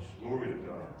the flesh. Glory to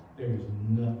God. There is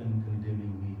nothing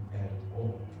condemning me at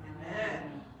all.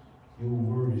 Amen. Your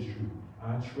word is true.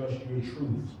 I trust your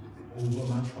truth over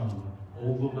my trauma,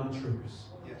 over my triggers.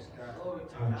 Yes, God.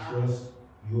 I trust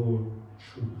your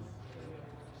truth.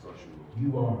 You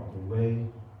are the way,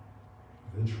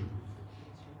 the truth,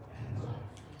 and life.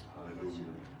 Hallelujah.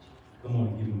 Come on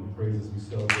and give him a praise as we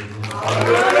celebrate him.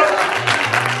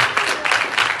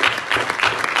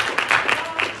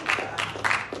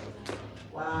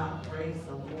 Wow, praise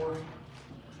the Lord.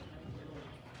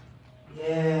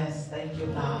 Yes, thank you,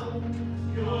 God.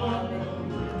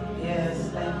 Yes,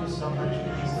 thank you so much,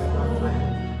 Pastor.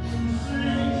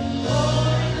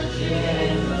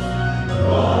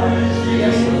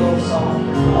 Yes, a little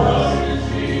softer.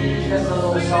 Just a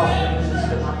little softer,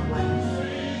 Sister Mark.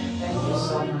 Thank you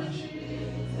so much.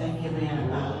 Thank you, man of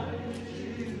God.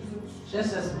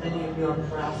 Just as many of you are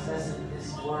processing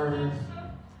this word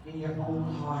in your own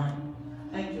heart,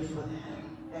 thank you for that.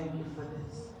 Thank you for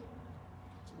this.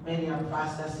 Many are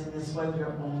processing this, whether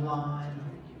you're online,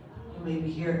 you may be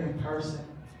here in person.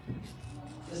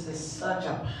 This is such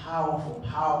a powerful,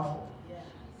 powerful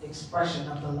expression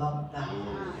of the love of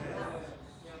God.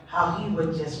 How he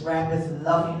would just wrap his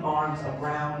loving arms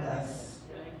around us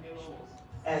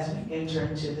as we enter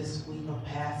into this week of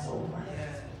Passover,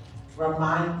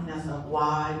 reminding us of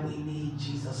why we need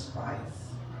Jesus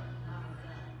Christ.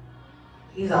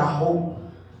 He's our hope.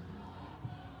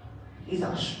 He's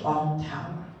our strong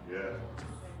tower.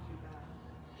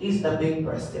 He's the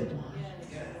big-breasted one.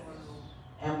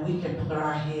 And we can put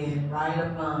our head right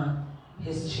upon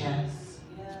his chest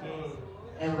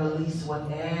and release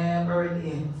whatever it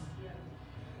is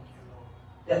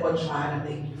that will try to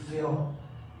make you feel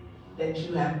that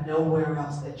you have nowhere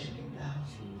else that you can go.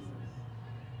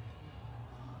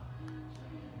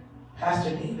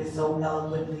 Pastor David so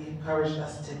eloquently encouraged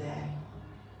us today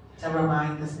to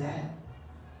remind us that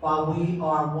while we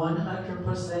are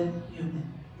 100%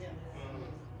 human,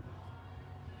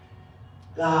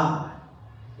 God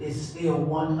is still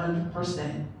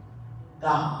 100%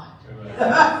 God.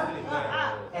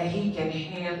 And he can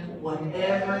handle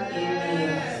whatever it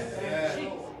is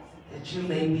that you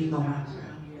may be going through.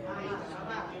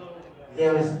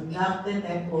 There is nothing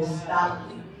that will stop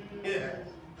you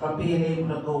for being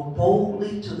able to go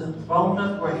boldly to the throne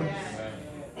of grace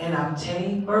and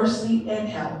obtain mercy and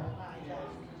help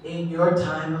in your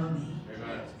time of need.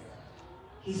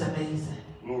 He's amazing.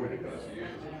 Glory to God.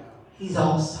 He's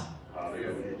awesome.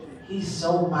 He's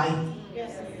so mighty.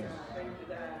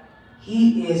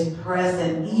 He is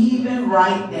present even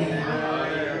right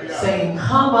now, saying,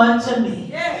 come unto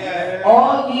me,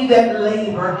 all ye that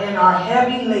labor and are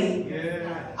heavy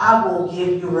laden, I will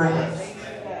give you rest.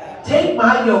 Take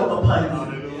my yoke upon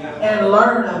you and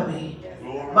learn of me.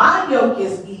 My yoke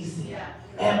is easy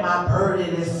and my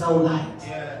burden is so light.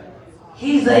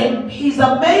 He's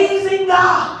amazing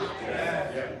God.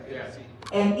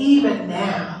 And even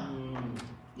now,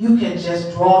 you can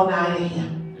just draw nigh to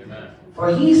him.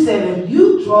 For he said, if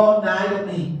you draw nigh to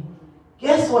me,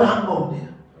 guess what I'm going to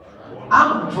do?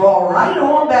 I'm going to draw right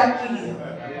on back to you.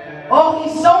 Oh,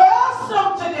 he's so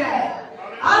awesome today.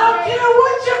 I don't care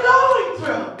what you're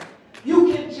going through.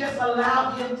 You can just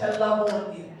allow him to love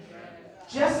on you.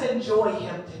 Just enjoy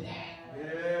him today.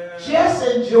 Just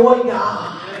enjoy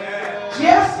God.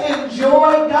 Just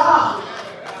enjoy God.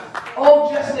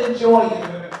 Oh, just enjoy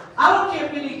him. I don't care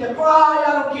if you need to cry.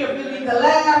 I don't care if you need to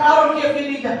laugh. I don't care if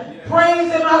you need to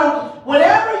praise him.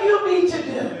 Whatever you need to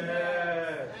do.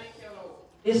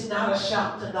 It's not a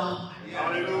shock to God.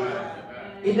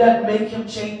 It doesn't make him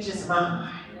change his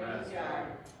mind.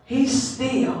 He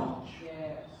still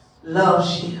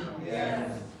loves you.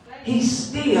 He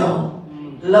still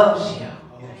loves you.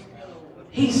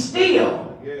 He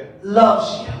still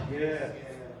loves you.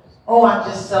 Oh, I'm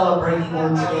just celebrating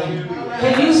him today.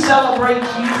 Can you celebrate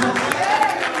Jesus?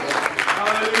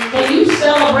 Can you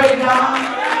celebrate God?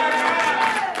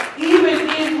 Even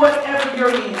in whatever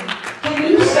you're in.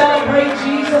 Can you celebrate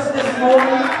Jesus this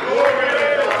morning?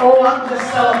 Oh, I'm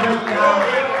just celebrating God.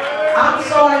 I'm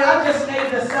sorry, I just came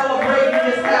to celebrate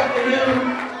this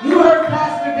afternoon. You heard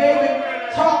Pastor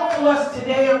David talk to us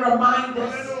today and remind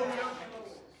us,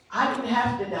 I didn't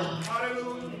have to die.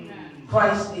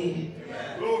 Christ did.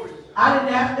 I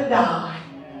didn't have to die.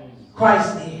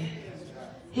 Christ did.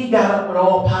 He got up with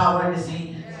all power in his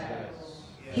hands.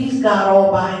 He's God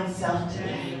all by himself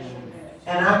today.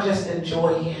 And I just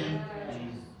enjoy him.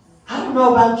 I don't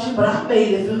know about you, but I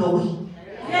made it through the week.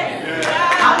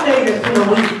 I made it through the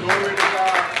week.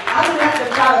 I didn't have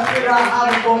to try to figure out how I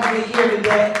was going to get here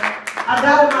today. I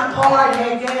got in my car, I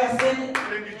had gas in it.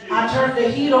 I turned the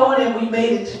heat on and we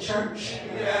made it to church.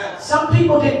 Some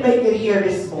people didn't make it here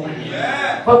this morning.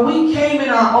 But we came in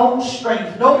our own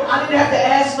strength. Nope, I didn't have to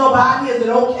ask nobody, is it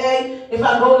okay if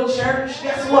I go to church?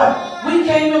 Guess what? We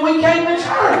came to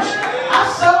church.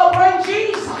 I celebrate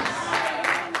Jesus.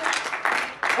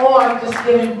 Oh, I just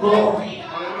give him glory.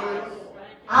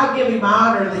 I give him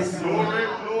honor this morning.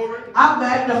 I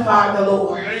magnify the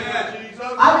Lord.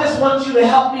 I just want you to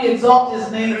help me exalt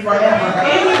his name forever.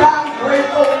 Anybody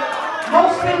grateful?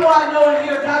 Most people I know in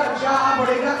here got a job or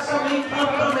they got some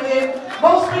income coming in.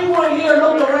 Most people in here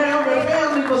looked around, their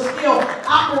family was still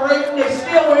operating. They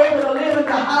still were able to live in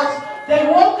the house they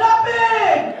woke up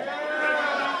in.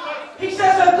 He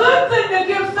says, a good thing to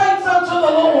give thanks unto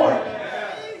the Lord.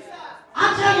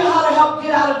 I'll tell you how to help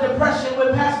get out of depression,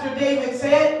 what Pastor David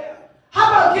said.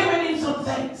 How about giving him some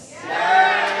thanks?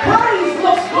 Praise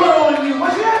looks good on you.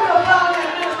 Was you able to find that,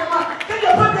 Minister Mark? Can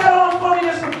you put that on for me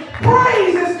this morning?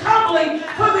 Praise is comely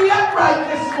for the upright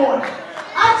this morning.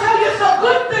 I tell you, it's a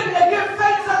good thing to give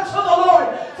thanks unto the Lord,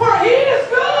 for he is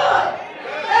good,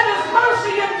 and his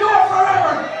mercy endures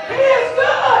forever. He is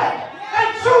good, and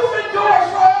truth endures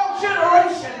for all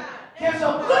generation. It's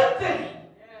a good thing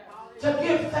to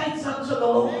give thanks unto the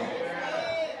Lord.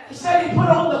 He said he put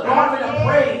on the garment of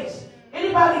praise.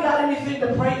 Anybody got anything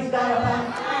to praise God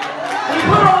about? He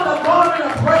put on the garment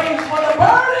of praise for the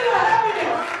burden of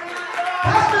heaviness.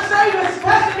 Pastor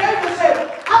David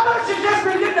said, how about you just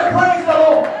begin to praise the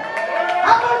Lord?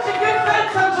 How about you give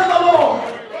thanks unto the Lord?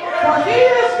 For he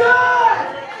is good.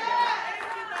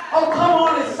 Oh, come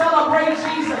on and celebrate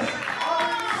Jesus.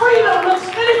 Freedom looks,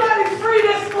 anybody free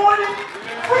this morning?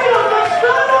 Freedom looks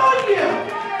good on you.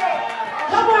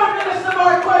 Come on, Minister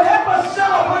Marquette, help us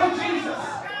celebrate Jesus.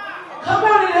 Come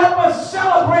on and help us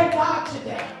celebrate God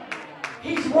today.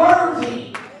 He's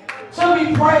worthy to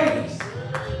be praised.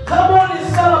 Come on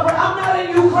and celebrate. I'm not in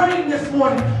Ukraine this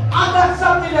morning. I got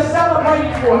something to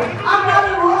celebrate for. I'm not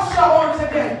in Russia on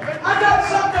today. I got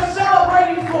something to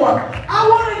celebrate for. I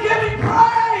want to give him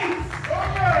praise.